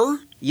her?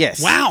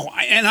 Yes. Wow.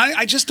 And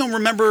I just don't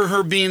remember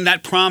her being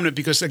that prominent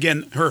because,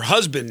 again, her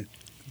husband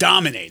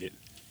dominated.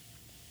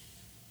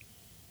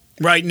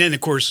 Right, and then, of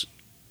course,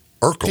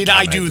 Urkel did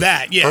I do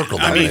that? Yeah. Urkel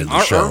I mean,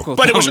 the show.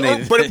 but it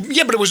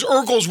was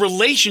Urkel's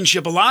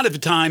relationship a lot of the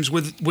times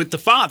with the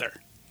father.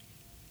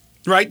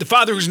 Right? The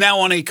father who's now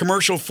on a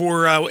commercial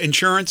for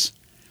insurance.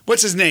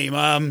 What's his name?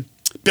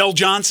 Bell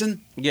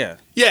Johnson? Yeah.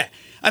 Yeah.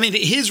 I mean,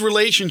 his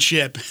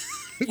relationship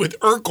with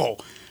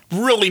Urkel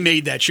really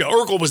made that show.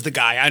 Urkel was the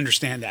guy. I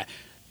understand that.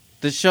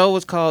 The show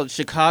was called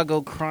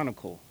Chicago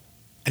Chronicle.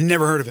 I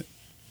never heard of it.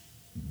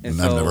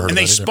 And I've never heard And of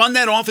they that spun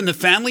that off into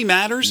Family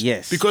Matters?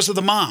 Yes. Because of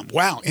the mom.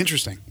 Wow,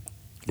 interesting.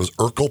 Was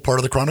Urkel part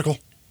of the Chronicle?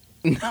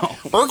 No.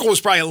 Urkel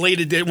was probably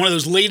one of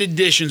those late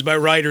additions by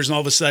writers, and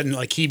all of a sudden,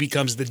 like, he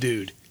becomes the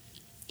dude.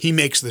 He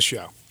makes the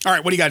show. All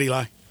right, what do you got,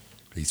 Eli?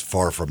 He's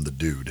far from the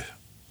dude.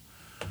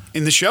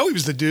 In the show, he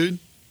was the dude.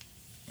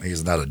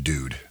 He's not a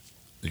dude.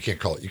 You can't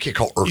call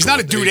Urkel. He's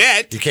not a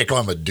dudette. You can't call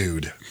him a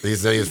dude.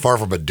 He's far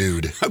from a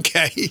dude.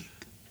 Okay.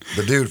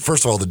 The dude,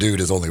 first of all, the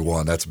dude is only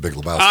one. That's Big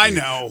Lebowski. I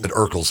know. And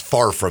Urkel's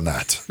far from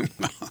that.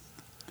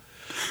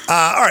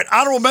 All right,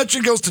 honorable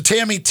mention goes to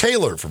Tammy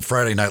Taylor from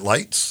Friday Night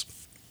Lights.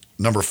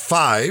 Number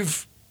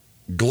 5,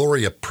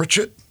 Gloria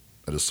Pritchett.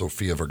 That is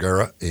Sofia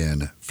Vergara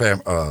in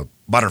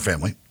Modern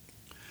Family.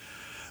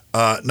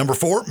 Number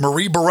 4,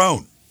 Marie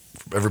Barone.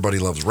 Everybody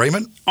Loves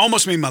Raymond.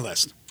 Almost made my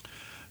list.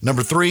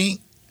 Number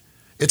 3,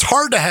 it's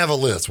hard to have a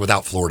list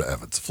without Florida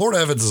Evans. Florida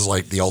Evans is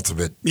like the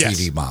ultimate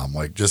TV mom.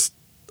 Like, just,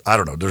 I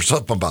don't know. There's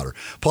something about her.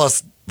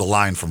 Plus, the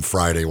line from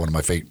Friday, one of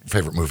my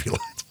favorite movie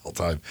lines of all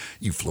time.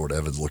 You Florida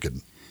Evans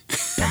looking.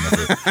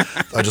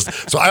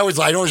 I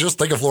always just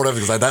think of Florida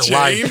Evans because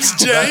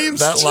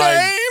that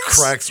line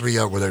cracks me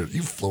up with her.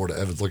 You Florida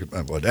Evans looking.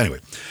 But anyway,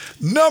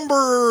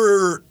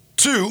 number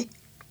 2,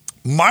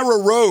 Myra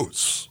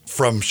Rose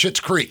from Schitt's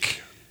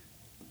Creek.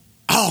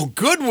 Oh,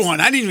 good one.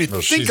 I didn't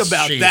even think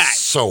about that. She's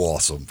so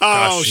awesome.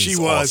 Oh, Gosh, she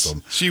was.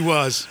 Awesome. She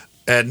was.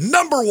 And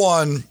number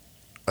 1,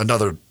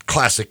 another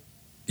classic.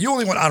 You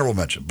only want honorable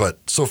mention, but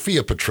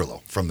Sophia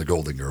Petrillo from the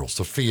Golden Girls.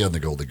 Sophia and the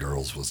Golden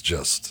Girls was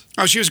just...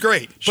 Oh, she was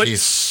great. But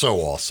she's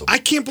so awesome. I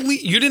can't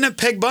believe... You didn't have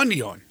Peg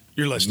Bundy on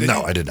your list, did you?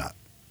 No, I did not.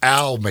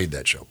 Al made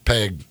that show.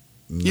 Peg...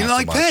 You didn't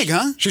like Peg,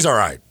 huh? She's all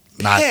right.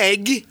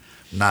 Peg.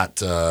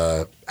 Not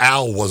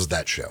Al was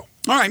that show.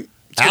 All right.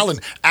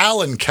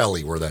 Al and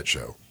Kelly were that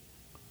show.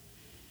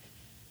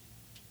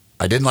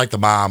 I didn't like the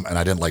mom, and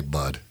I didn't like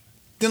Bud.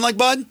 Didn't like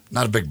Bud?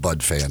 Not a big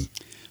Bud fan.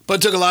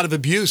 Bud took a lot of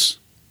abuse.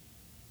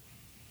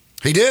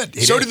 He did.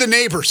 So did the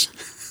neighbors.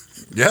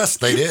 Yes,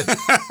 they did. All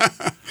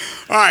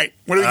right.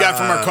 What do we got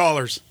from our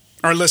callers?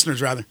 Our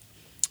listeners, rather.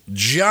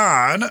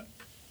 John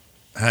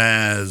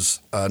has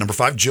number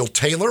 5, Jill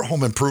Taylor,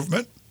 Home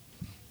Improvement.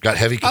 Got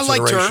heavy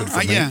consideration I liked her.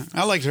 for me. Yeah,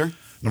 I liked her.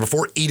 Number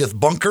 4, Edith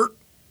Bunker.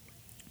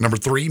 Number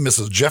 3,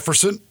 Mrs.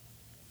 Jefferson.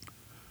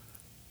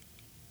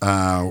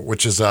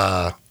 Which is,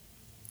 what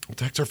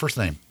the heck's her first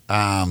name?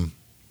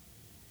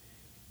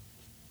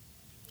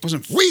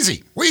 Wasn't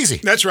Wheezy.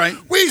 That's right.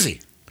 Wheezy.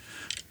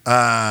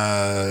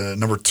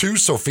 Number 2,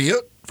 Sophia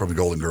from the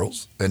Golden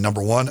Girls. And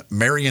number 1,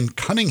 Marion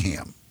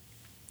Cunningham.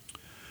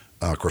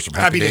 Of course, from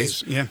Happy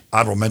Days. Yeah.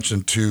 Honorable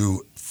mention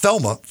to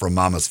Thelma from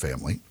Mama's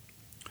Family.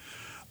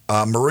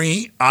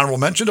 Marie, honorable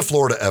mention to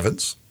Florida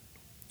Evans.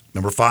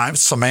 Number 5,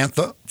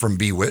 Samantha from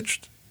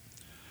Bewitched.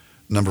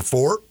 Number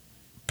 4,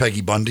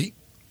 Peggy Bundy.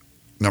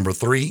 Number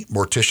 3,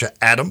 Morticia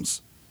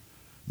Adams.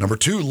 Number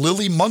 2,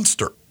 Lily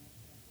Munster.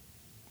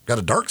 Got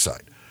a dark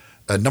side.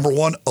 Number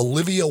 1,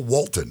 Olivia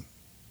Walton.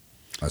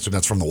 I assume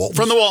that's from the Waltons.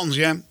 From the Waltons,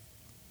 yeah.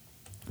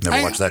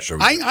 Never watched that show.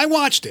 I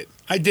watched it.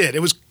 I did. It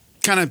was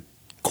kind of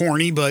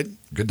corny, but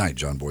good night,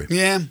 John Boy.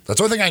 Yeah. That's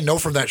the only thing I know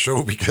from that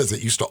show because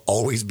it used to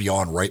always be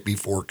on right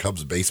before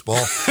Cubs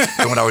baseball.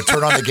 And when I would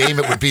turn on the game,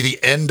 it would be the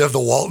end of the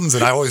Waltons,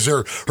 and I always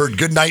heard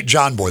good night,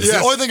 John Boy. That's the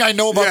only thing I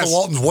know about the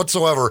Waltons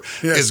whatsoever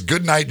is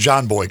good night,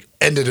 John Boy.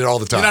 Ended it all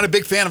the time. You're not a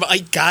big fan of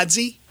Ike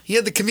Godsey? He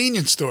had the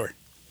convenience store.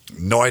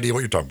 No idea what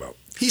you're talking about.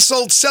 He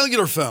sold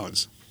cellular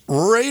phones.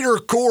 Raider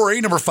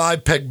Corey, number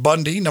 5, Peg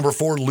Bundy. Number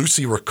 4,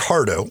 Lucy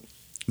Ricardo.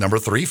 Number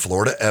 3,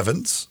 Florida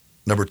Evans.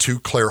 Number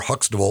 2, Claire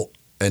Huxtable.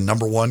 And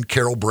number 1,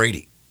 Carol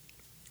Brady.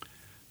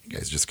 You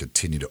guys just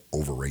continue to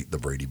overrate the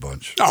Brady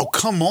Bunch. Oh,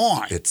 come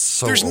on. It's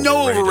so There's overrated.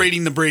 no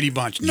overrating the Brady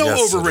Bunch. No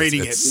Yes,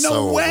 overrating it. It's No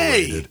so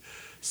way. Overrated.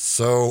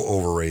 So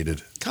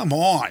overrated. Come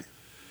on.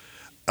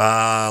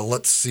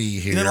 Let's see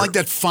here. You didn't like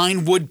that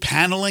fine wood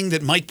paneling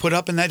that Mike put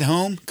up in that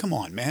home? Come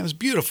on, man. It was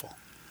beautiful.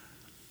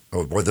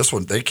 Oh, boy, this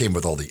one, they came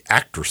with all the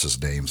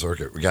actresses' names.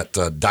 Okay, we got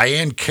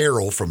Diane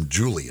Carroll from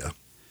Julia.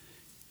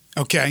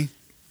 Okay.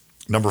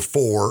 Number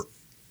 4,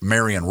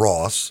 Marion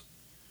Ross.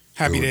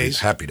 Happy Days.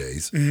 Happy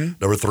Days. Mm-hmm.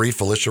 Number 3,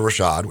 Felicia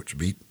Rashad, which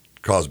would be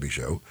Cosby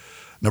Show.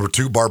 Number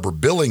 2, Barbara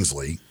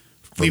Billingsley.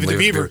 From Leave It to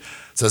Beaver.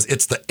 Says,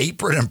 it's the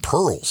apron and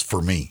pearls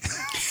for me.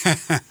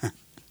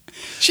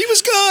 She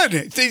was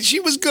good.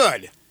 She was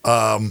good.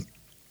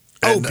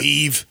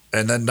 Beeve.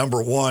 And then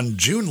number 1,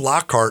 June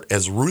Lockhart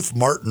as Ruth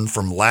Martin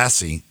from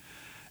Lassie.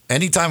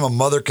 Anytime a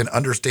mother can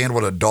understand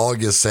what a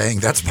dog is saying,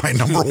 that's my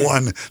number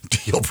 1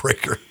 deal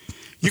breaker.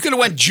 You could have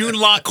went June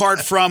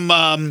Lockhart from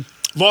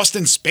Lost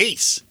in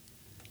Space.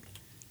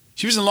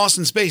 She was in Lost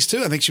in Space,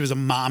 too. I think she was a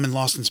mom in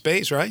Lost in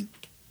Space, right?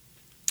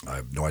 I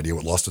have no idea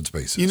what Lost in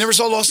Space is. You never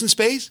saw Lost in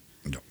Space?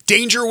 No.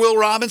 Danger Will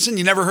Robinson?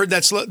 You never heard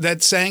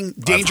that saying?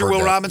 Danger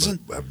Will Robinson?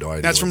 I have no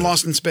idea. That's from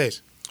Lost in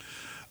Space.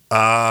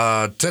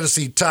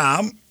 Tennessee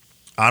Tom.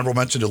 Honorable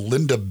mention to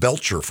Linda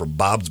Belcher from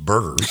Bob's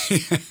Burgers.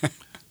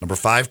 Number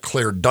 5,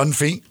 Claire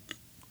Dunphy.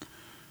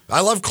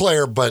 I love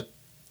Claire, but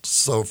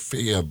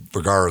Sofia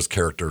Vergara's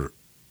character,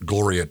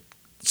 Gloria,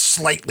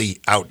 slightly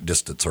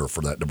outdistanced her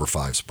for that number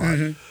 5 spot.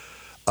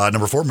 Mm-hmm.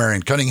 Number 4,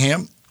 Marion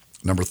Cunningham.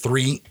 Number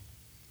 3,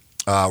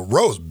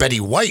 Rose, Betty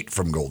White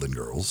from Golden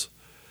Girls.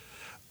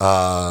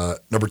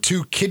 Number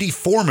 2, Kitty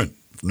Foreman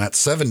from that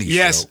 70s show.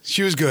 Yes,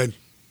 she was good.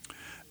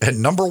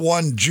 And number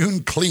 1,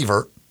 June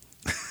Cleaver.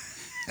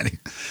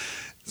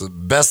 The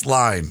best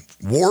line,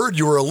 Ward,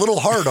 you were a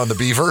little hard on the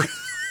beaver.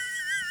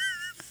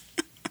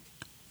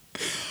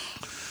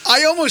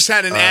 I almost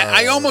had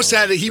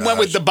he went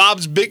with the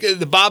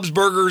Bob's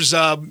Burgers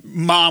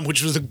mom,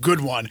 which was a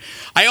good one.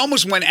 I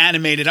almost went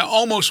animated. I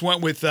almost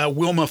went with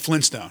Wilma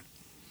Flintstone.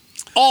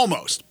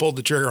 Almost pulled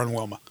the trigger on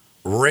Wilma.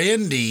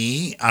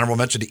 Randy, honorable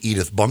mention to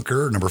Edith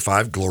Bunker. Number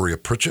 5, Gloria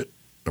Pritchett.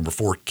 Number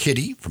 4,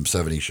 Kitty from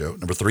 70s Show.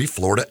 Number 3,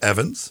 Florida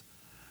Evans.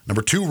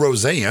 Number 2,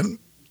 Roseanne.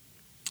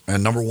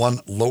 And number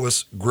 1,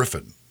 Lois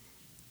Griffin.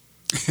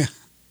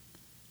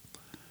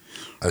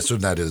 I assume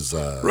that is...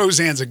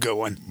 Roseanne's a good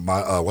one.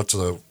 What's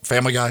the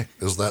Family Guy?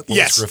 Is that Lois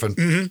yes.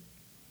 Griffin?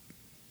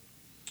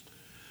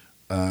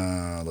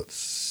 Mm-hmm. Let's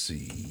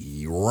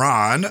see.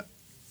 Ron.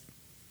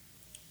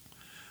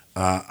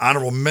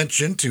 Honorable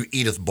mention to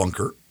Edith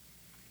Bunker.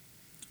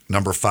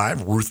 Number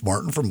 5, Ruth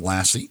Martin from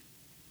Lassie.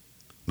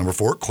 Number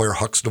 4, Claire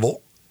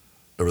Huxtable.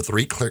 Number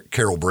 3,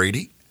 Carol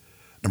Brady.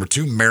 Number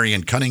 2,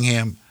 Marion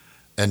Cunningham.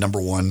 And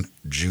number 1,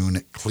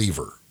 June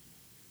Cleaver.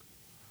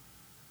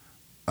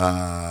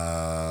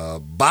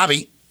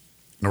 Bobby.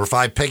 Number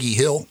 5, Peggy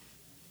Hill.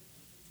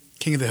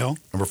 King of the Hill.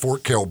 Number 4,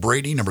 Carol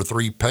Brady. Number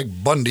 3,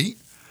 Peg Bundy.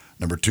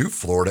 Number 2,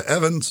 Florida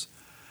Evans.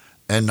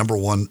 And number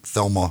 1,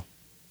 Thelma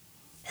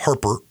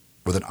Harper,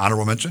 with an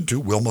honorable mention to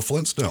Wilma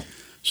Flintstone.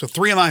 So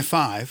 3 of my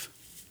 5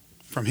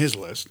 from his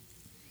list.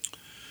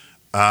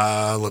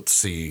 Let's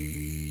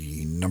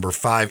see. Number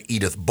 5,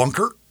 Edith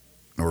Bunker.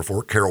 Number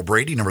 4, Carol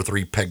Brady. Number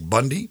 3, Peg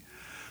Bundy.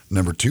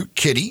 Number 2,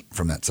 Kitty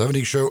from That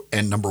 70s Show.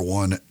 And number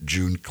 1,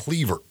 June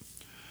Cleaver.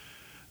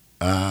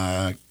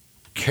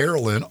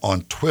 Carolyn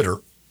on Twitter.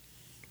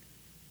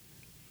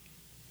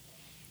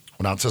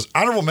 Well, now it says,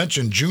 honorable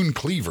mention June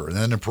Cleaver. And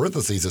then in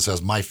parentheses, it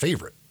says, my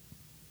favorite.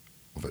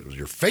 If it was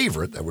your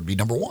favorite, that would be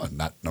number 1,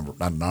 not an honorable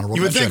mention.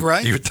 You would think,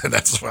 right?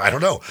 That's, I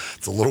don't know.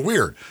 It's a little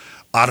weird.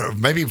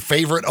 Maybe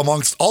favorite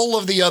amongst all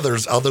of the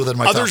others other than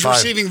my top 5. Others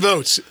receiving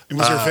votes. It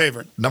was her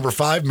favorite. Number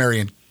 5,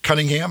 Marion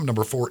Cunningham.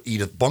 Number 4,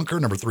 Edith Bunker.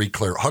 Number 3,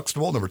 Claire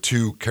Huxtable. Number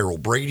 2, Carol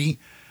Brady.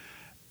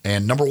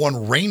 And number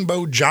 1,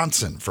 Rainbow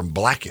Johnson from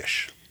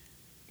Blackish.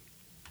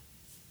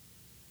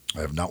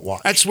 I have not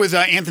watched. That's with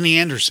Anthony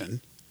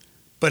Anderson,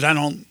 but I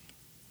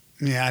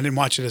didn't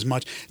watch it as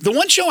much. The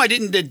one show I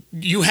didn't, that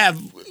you have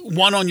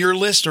one on your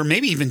list, or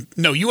maybe even,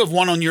 no, you have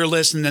one on your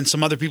list, and then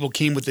some other people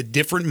came with a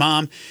different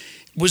mom,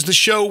 was the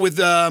show with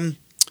what's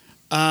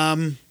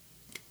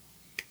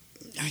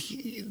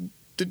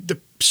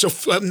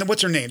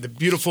her name? The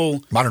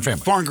beautiful Modern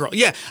Family farm girl.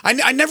 Yeah,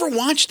 I never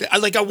watched it.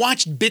 I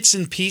watched bits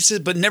and pieces,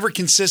 but never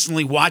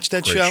consistently watched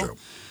that show.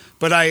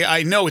 But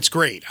I know it's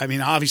great. I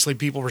mean, obviously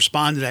people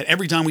respond to that.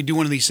 Every time we do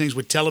one of these things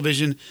with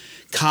television,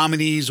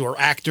 comedies, or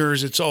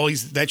actors,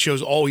 that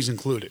show's always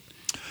included.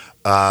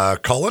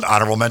 Cullen,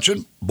 honorable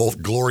mention,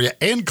 both Gloria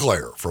and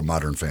Claire from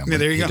Modern Family. Yeah,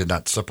 there you go. He did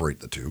not separate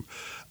the two.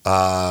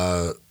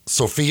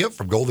 Sophia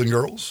from Golden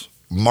Girls,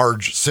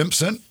 Marge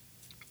Simpson,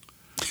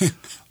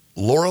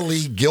 Laura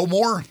Lee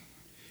Gilmore.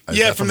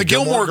 Yeah, from the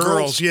Gilmore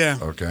Girls. Yeah.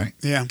 Okay.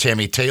 Yeah.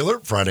 Tammy Taylor,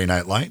 Friday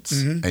Night Lights,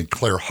 and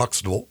Claire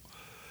Huxtable.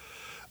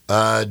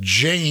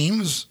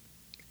 James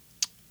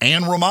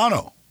Ann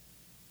Romano.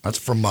 That's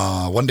from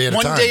One Day at a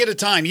Time. One Day at a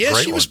Time. Yeah,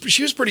 Great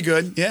she was pretty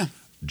good. Yeah.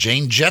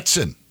 Jane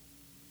Jetson,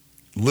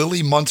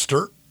 Lily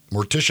Munster,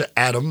 Morticia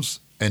Adams,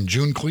 and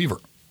June Cleaver.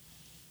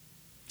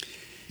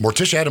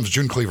 Morticia Adams,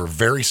 June Cleaver,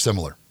 very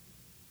similar.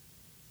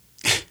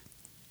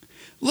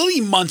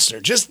 Lily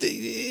Munster,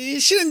 she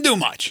didn't do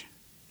much.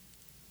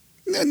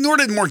 Nor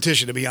did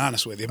Morticia, to be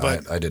honest with you.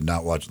 But I did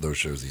not watch those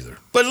shows either.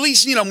 But at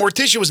least,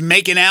 Morticia was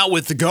making out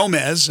with the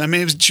Gomez. I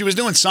mean, she was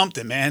doing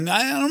something, man.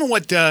 I don't know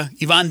what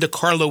Yvonne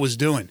DiCarlo was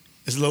doing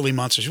as Lily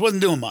Munster. She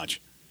wasn't doing much.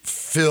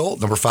 Phil,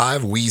 number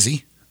 5,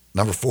 Wheezy.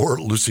 Number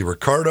 4, Lucy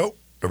Ricardo.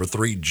 Number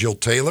 3, Jill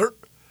Taylor.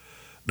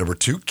 Number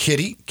 2,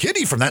 Kitty.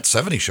 Kitty from That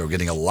 70s Show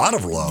getting a lot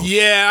of love.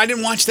 Yeah, I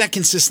didn't watch that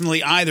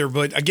consistently either.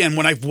 But again,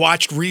 when I've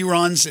watched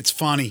reruns, it's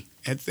funny.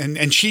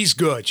 And she's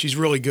good. She's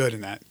really good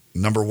in that.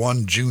 Number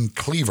 1, June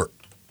Cleaver.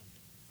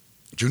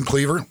 June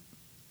Cleaver,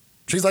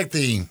 she's like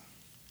the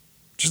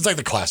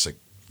classic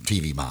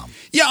TV mom.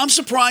 Yeah, I'm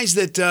surprised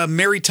that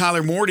Mary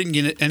Tyler Moore didn't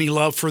get any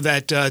love for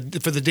that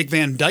for the Dick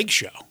Van Dyke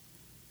Show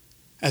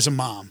as a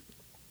mom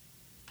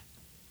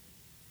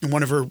in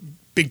one of her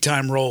big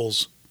time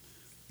roles,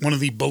 one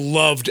of the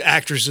beloved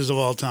actresses of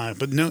all time.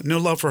 But no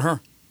love for her.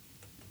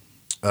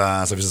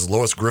 So this is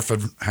Lois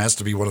Griffin has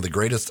to be one of the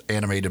greatest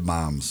animated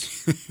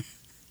moms.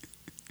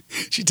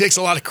 She takes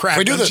a lot of crap.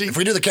 If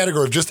we do the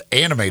category of just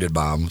animated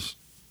moms.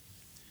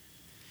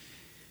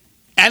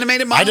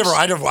 Animated moms?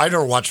 I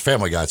never watched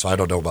Family Guy, so I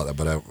don't know about that.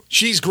 But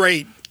she's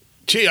great.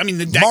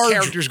 That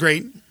character's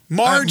great.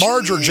 Marge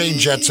or Jane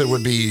Jetson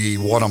would be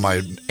one of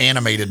my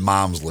animated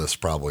moms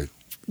list, probably.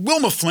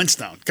 Wilma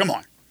Flintstone. Come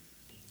on.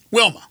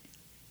 Wilma.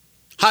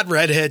 Hot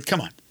redhead.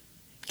 Come on.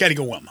 Got to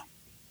go Wilma.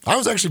 I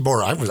was actually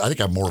I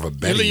think I'm more of a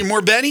Betty. You're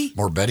more Betty?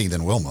 More Betty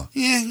than Wilma.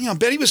 Yeah,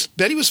 Betty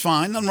was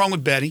fine. Nothing wrong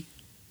with Betty.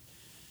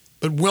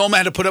 But Wilma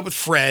had to put up with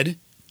Fred.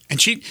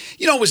 And she,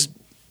 was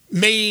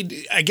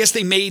made, I guess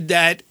they made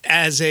that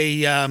as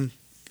an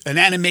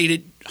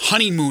animated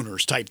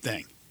honeymooners type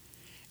thing.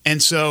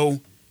 And so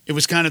it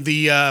was kind of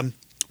the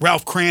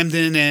Ralph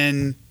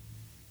Cramden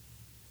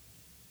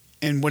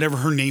and whatever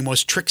her name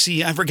was,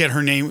 Trixie, I forget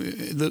her name,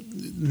 the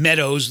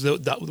Meadows,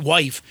 the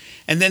wife.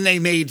 And then they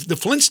made the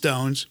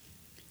Flintstones.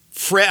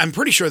 Fred, I'm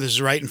pretty sure this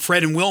is right, and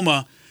Fred and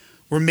Wilma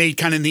were made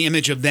kind of in the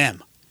image of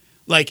them.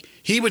 Like,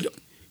 he would,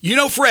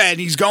 Fred,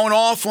 he's going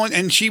off,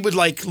 and she would,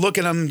 look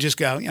at him and just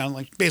go,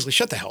 basically,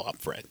 shut the hell up,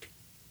 Fred.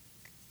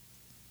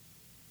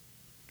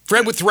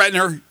 Fred would threaten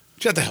her,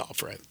 shut the hell up,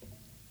 Fred.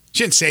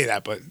 She didn't say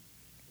that, but.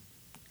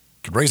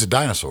 Could raise a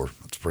dinosaur.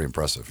 That's pretty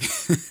impressive.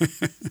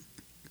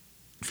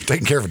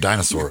 Taking care of a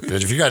dinosaur.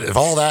 If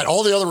all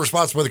the other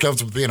responsibility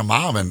comes with being a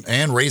mom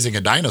and raising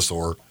a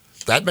dinosaur,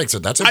 that's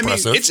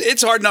impressive. I mean,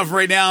 it's hard enough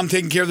right now. I'm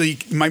taking care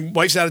of my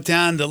wife's out of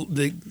town.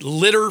 The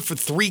litter for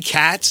 3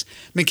 cats.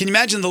 I mean, can you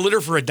imagine the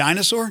litter for a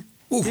dinosaur?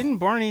 Ooh. Didn't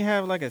Barney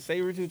have like a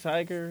saber-tooth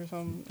tiger or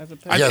something as a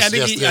pet? Yes,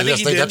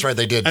 that's right.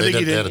 They did.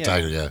 They had a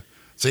tiger. Yeah.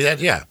 See that?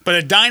 Yeah. But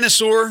a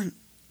dinosaur,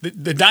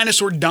 the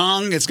dinosaur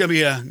dong. It's gonna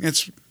be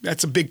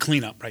that's a big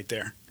cleanup right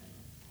there.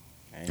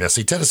 Yeah.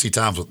 See, Tennessee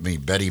Tom's with me.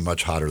 Betty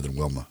much hotter than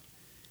Wilma.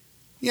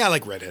 Yeah, I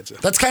like redheads.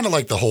 That's kind of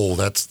like the whole.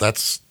 That's.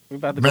 We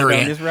about to go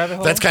down this rabbit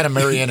hole? That's kind of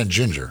Marianne and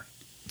Ginger.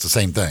 It's the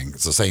same thing.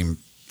 It's the same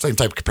type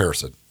of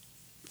comparison.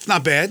 It's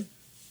not bad.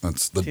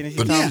 It's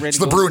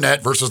the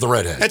brunette versus the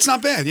redhead. That's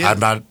not bad. Yeah. I'm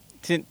not.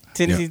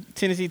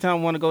 Tennessee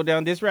Tom want to go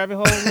down this rabbit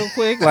hole real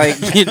quick? Like,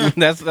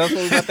 that's what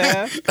we got to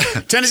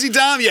have? Tennessee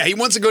Tom, yeah, he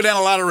wants to go down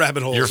a lot of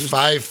rabbit holes. Your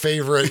 5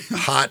 favorite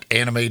hot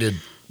animated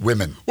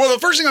women. Well, the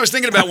first thing I was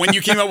thinking about when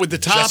you came up with the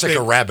topic.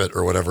 Jessica Rabbit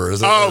or whatever.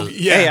 Is it? Oh,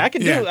 yeah. Hey, I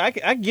can do it. I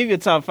can give you a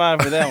top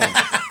 5 for that one.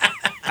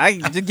 I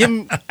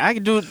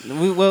can do it.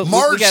 We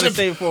got to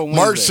save for a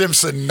Wednesday. Marge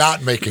Simpson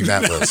not making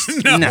that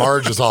list. No.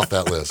 Marge is off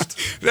that list.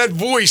 That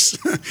voice,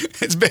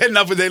 it's bad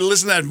enough when they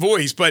listen to that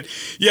voice. But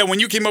yeah,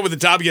 when you came up with the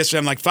topic yesterday,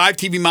 I'm like 5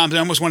 TV moms. I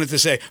almost wanted to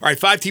say, all right,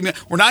 5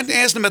 TV. We're not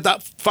asking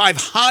about the 5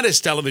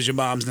 hottest television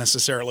moms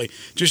necessarily,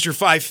 just your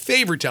 5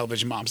 favorite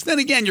television moms. Then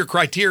again, your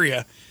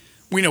criteria,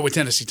 we know with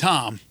Tennessee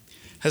Tom,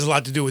 has a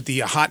lot to do with the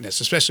hotness,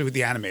 especially with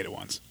the animated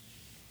ones.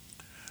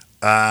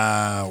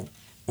 Well,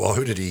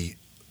 who did he?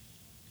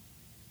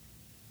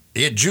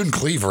 He had June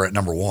Cleaver at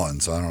number 1,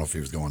 so I don't know if he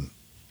was going.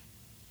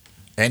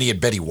 And he had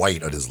Betty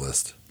White on his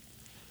list.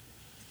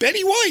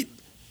 Betty White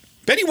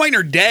in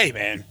her day,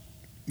 man,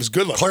 was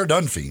good looking. Claire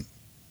Dunphy.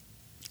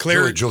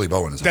 Julie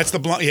Bowen is. That's the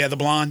blonde. Yeah, the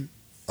blonde.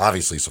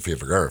 Obviously, Sofia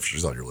Vergara. If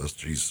she's on your list,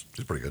 she's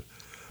pretty good.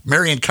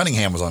 Marion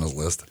Cunningham was on his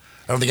list.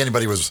 I don't think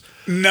anybody was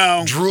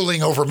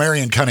drooling over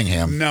Marion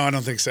Cunningham. No, I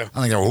don't think so.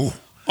 I think,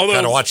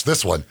 got to watch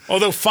this one.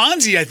 Although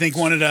Fonzie, I think,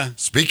 wanted to.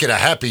 Speaking of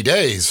happy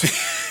days.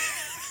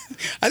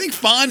 I think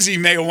Fonzie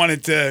may have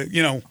wanted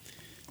to,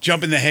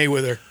 jump in the hay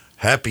with her.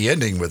 Happy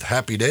ending with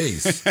happy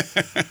days.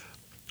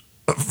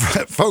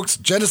 Folks,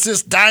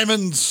 Genesis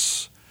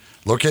Diamonds,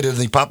 located in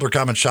the Poplar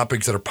Commons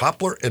Shopping Center,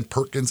 Poplar and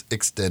Perkins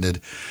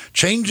Extended.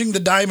 Changing the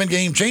diamond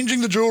game,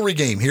 changing the jewelry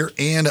game here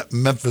in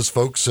Memphis.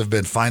 Folks have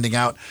been finding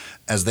out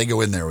as they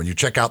go in there. When you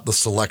check out the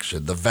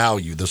selection, the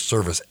value, the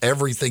service,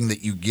 everything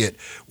that you get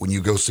when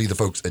you go see the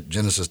folks at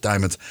Genesis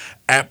Diamonds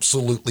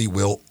absolutely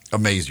will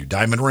amaze you.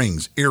 Diamond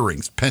rings,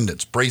 earrings,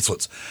 pendants,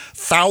 bracelets,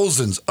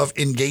 thousands of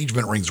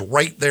engagement rings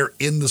right there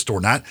in the store.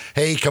 Not,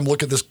 hey, come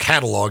look at this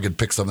catalog and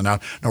pick something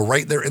out. No,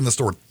 right there in the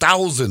store.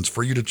 Thousands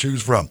for you to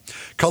choose from.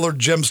 Colored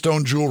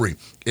gemstone jewelry.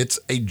 It's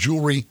a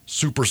jewelry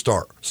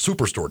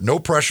superstore. No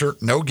pressure,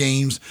 no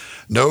games,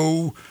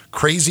 no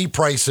crazy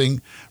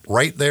pricing.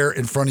 Right there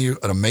in front of you,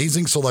 an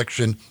amazing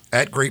selection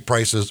at great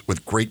prices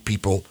with great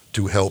people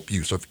to help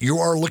you. So if you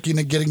are looking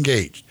to get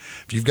engaged,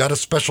 if you've got a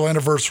special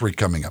anniversary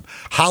coming up,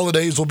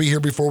 holidays will be here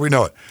before we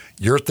know it.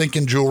 You're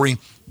thinking jewelry,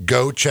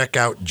 go check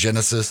out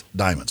Genesis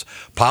Diamonds.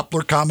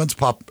 Poplar Commons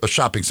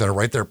Shopping Center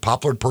right there,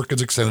 Poplar and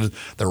Perkins Extended.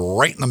 They're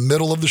right in the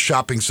middle of the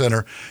shopping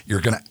center.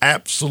 You're going to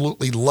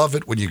absolutely love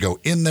it when you go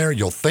in there.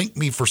 You'll thank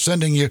me for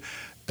sending you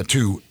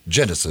to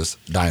Genesis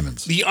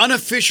Diamonds. The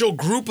unofficial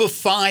Group of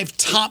 5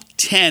 top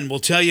 10 will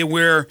tell you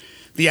where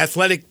the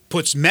Athletic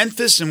puts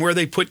Memphis and where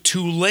they put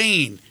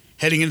Tulane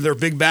heading into their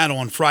big battle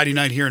on Friday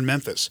night here in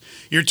Memphis.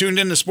 You're tuned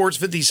in to Sports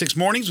 56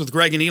 Mornings with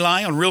Greg and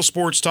Eli on Real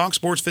Sports Talk,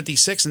 Sports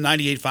 56 and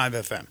 98.5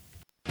 FM.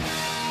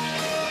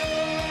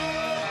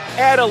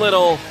 Add a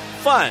little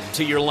fun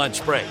to your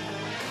lunch break.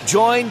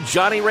 Join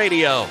Johnny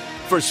Radio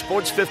for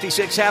Sports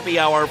 56 Happy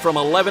Hour from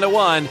 11 to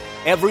 1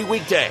 every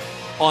weekday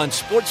on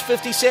Sports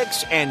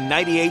 56 and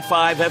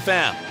 98.5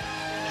 FM.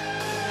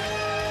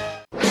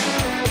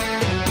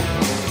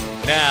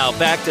 Now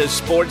back to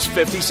Sports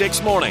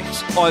 56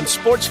 Mornings on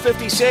Sports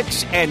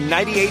 56 and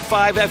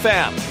 98.5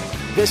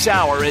 FM. This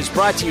hour is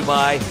brought to you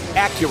by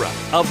Acura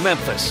of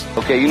Memphis.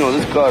 Okay,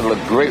 this card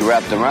looked great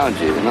wrapped around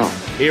you,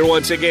 Here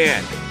once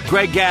again,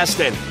 Greg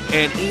Gaston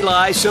and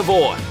Eli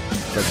Savoy.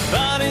 This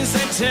hour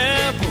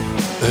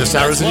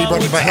is brought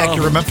to you by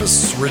Acura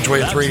Memphis, Ridgeway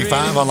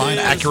 385, online,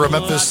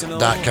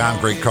 AcuraMemphis.com.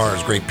 Great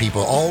cars, great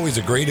people, always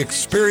a great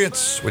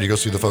experience when you go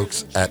see the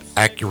folks at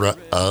Acura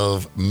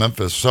of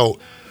Memphis. So,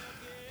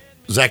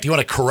 Zach, do you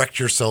want to correct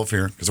yourself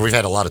here? Because we've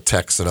had a lot of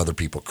texts and other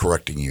people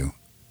correcting you.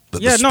 The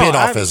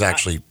spinoff is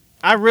actually...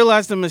 I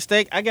realized the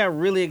mistake. I got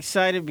really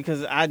excited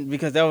because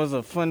that was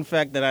a fun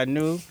fact that I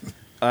knew.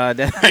 A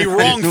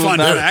wrong fun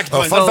fact.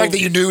 A fun fact that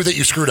you knew that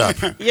you screwed up.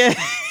 Yeah.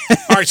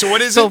 All right, so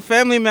what is it? So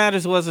Family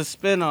Matters was a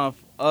spinoff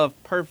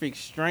of Perfect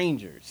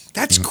Strangers.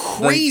 That's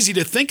crazy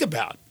to think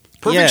about.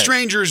 Perfect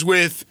Strangers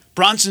with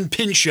Bronson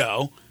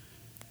Pinchot.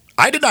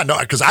 I did not know,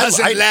 because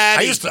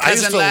I used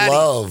to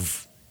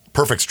love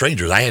Perfect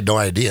Strangers. I had no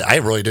idea. I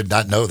really did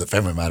not know that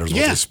Family Matters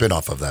was a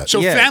spinoff of that.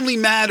 So Family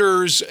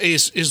Matters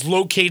is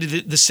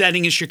located, the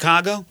setting is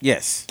Chicago?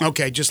 Yes.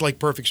 Okay, just like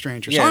Perfect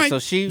Strangers. Yeah, all right. So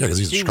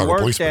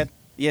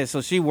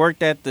she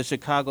worked at the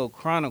Chicago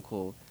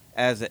Chronicle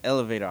as an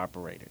elevator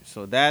operator.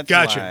 So that's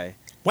why.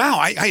 Wow,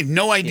 I had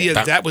no idea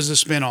that was a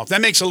spinoff.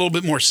 That makes a little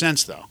bit more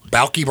sense, though.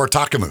 Balki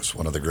Bartakamus,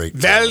 one of the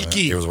great...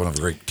 he was one of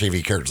the great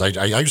TV characters.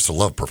 I used to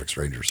love Perfect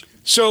Strangers.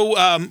 So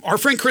our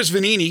friend Chris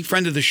Vanini,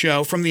 friend of the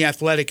show from The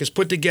Athletic, has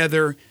put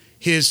together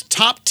his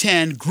top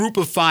 10 Group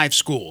of 5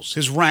 schools,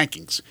 his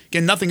rankings.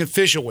 Again, nothing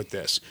official with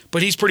this,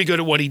 but he's pretty good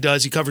at what he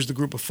does. He covers the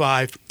Group of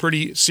 5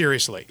 pretty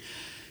seriously.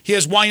 He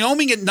has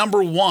Wyoming at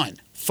number 1,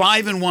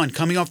 5-1,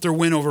 coming off their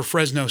win over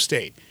Fresno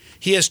State.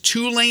 He has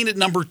Tulane at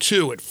number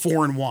 2 at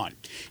 4-1.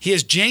 He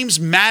has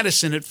James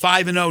Madison at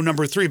 5-0,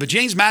 number 3. But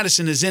James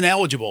Madison is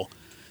ineligible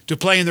to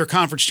play in their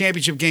conference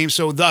championship game,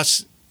 so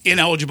thus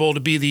ineligible to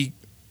be the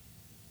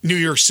New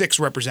Year's Six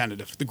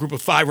representative, the group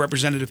of 5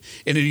 representative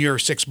in the New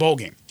Year's Six bowl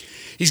game.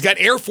 He's got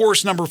Air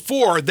Force number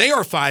 4. They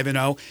are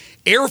 5-0.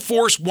 Air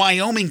Force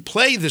Wyoming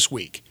play this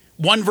week,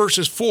 1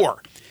 versus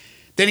 4.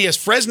 Then he has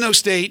Fresno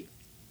State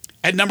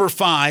at number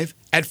 5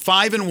 at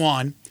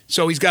 5-1.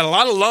 So he's got a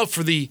lot of love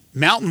for the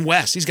Mountain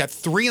West. He's got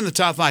 3 in the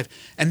top 5.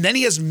 And then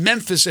he has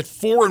Memphis at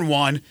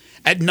 4-1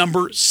 at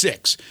number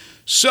 6.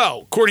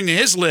 So, according to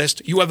his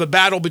list, you have a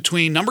battle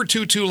between number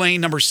 2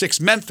 Tulane, number 6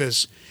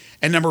 Memphis,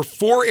 and number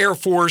 4 Air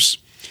Force,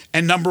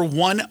 and number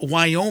 1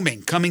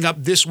 Wyoming coming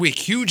up this week.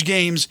 Huge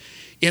games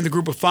in the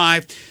group of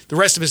 5. The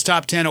rest of his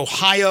top 10,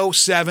 Ohio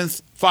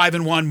 7th,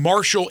 5-1,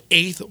 Marshall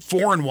 8th,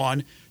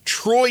 4-1,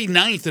 Troy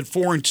 9th at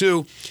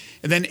 4-2.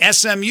 And then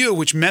SMU,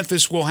 which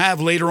Memphis will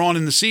have later on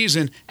in the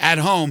season at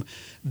home,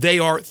 they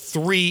are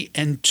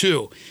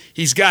 3-2.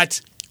 He's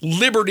got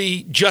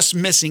Liberty just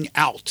missing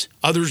out,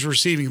 others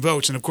receiving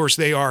votes. And, of course,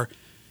 they are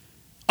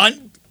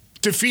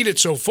undefeated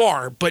so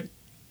far, but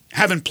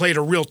haven't played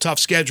a real tough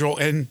schedule.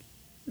 And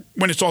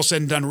when it's all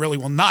said and done, really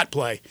will not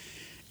play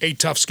a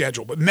tough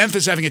schedule. But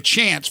Memphis having a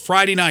chance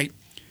Friday night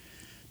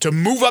to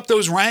move up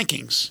those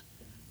rankings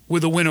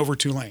with a win over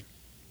Tulane.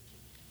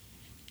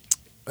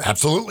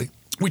 Absolutely.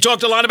 We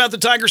talked a lot about the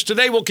Tigers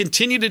today. We'll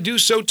continue to do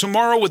so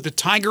tomorrow with the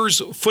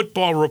Tigers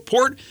Football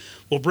Report.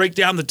 We'll break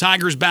down the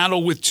Tigers'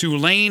 battle with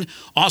Tulane.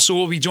 Also,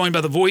 we'll be joined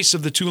by the voice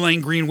of the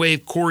Tulane Green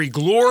Wave, Corey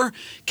Glore.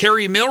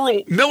 Kerry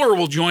Miller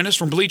will join us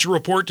from Bleacher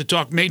Report to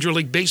talk Major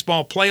League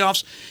Baseball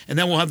playoffs. And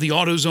then we'll have the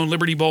AutoZone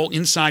Liberty Bowl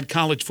Inside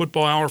College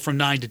Football Hour from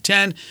 9 to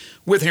 10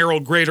 with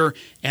Harold Grader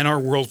and our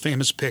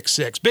world-famous Pick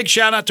 6. Big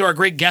shout-out to our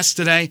great guests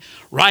today,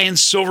 Ryan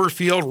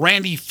Silverfield,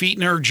 Randy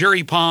Feetner,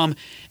 Jerry Palm,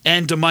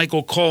 and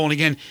Damichael Cole. And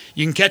again,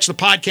 you can catch the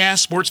podcast,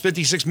 Sports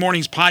 56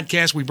 Mornings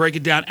podcast. We break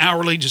it down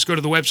hourly. Just go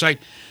to the website,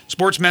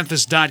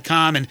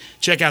 sportsmemphis.com, and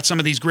check out some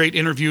of these great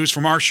interviews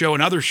from our show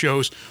and other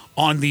shows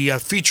on the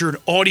featured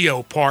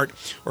audio part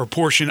or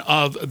portion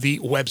of the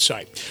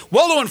website.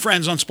 Waldo and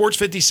Friends on Sports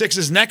 56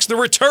 is next. The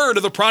return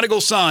of the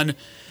prodigal son,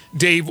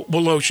 Dave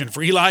Woloshin.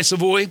 For Eli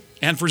Savoy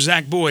and for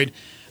Zach Boyd,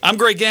 I'm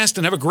Greg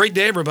Gaston. Have a great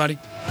day, everybody.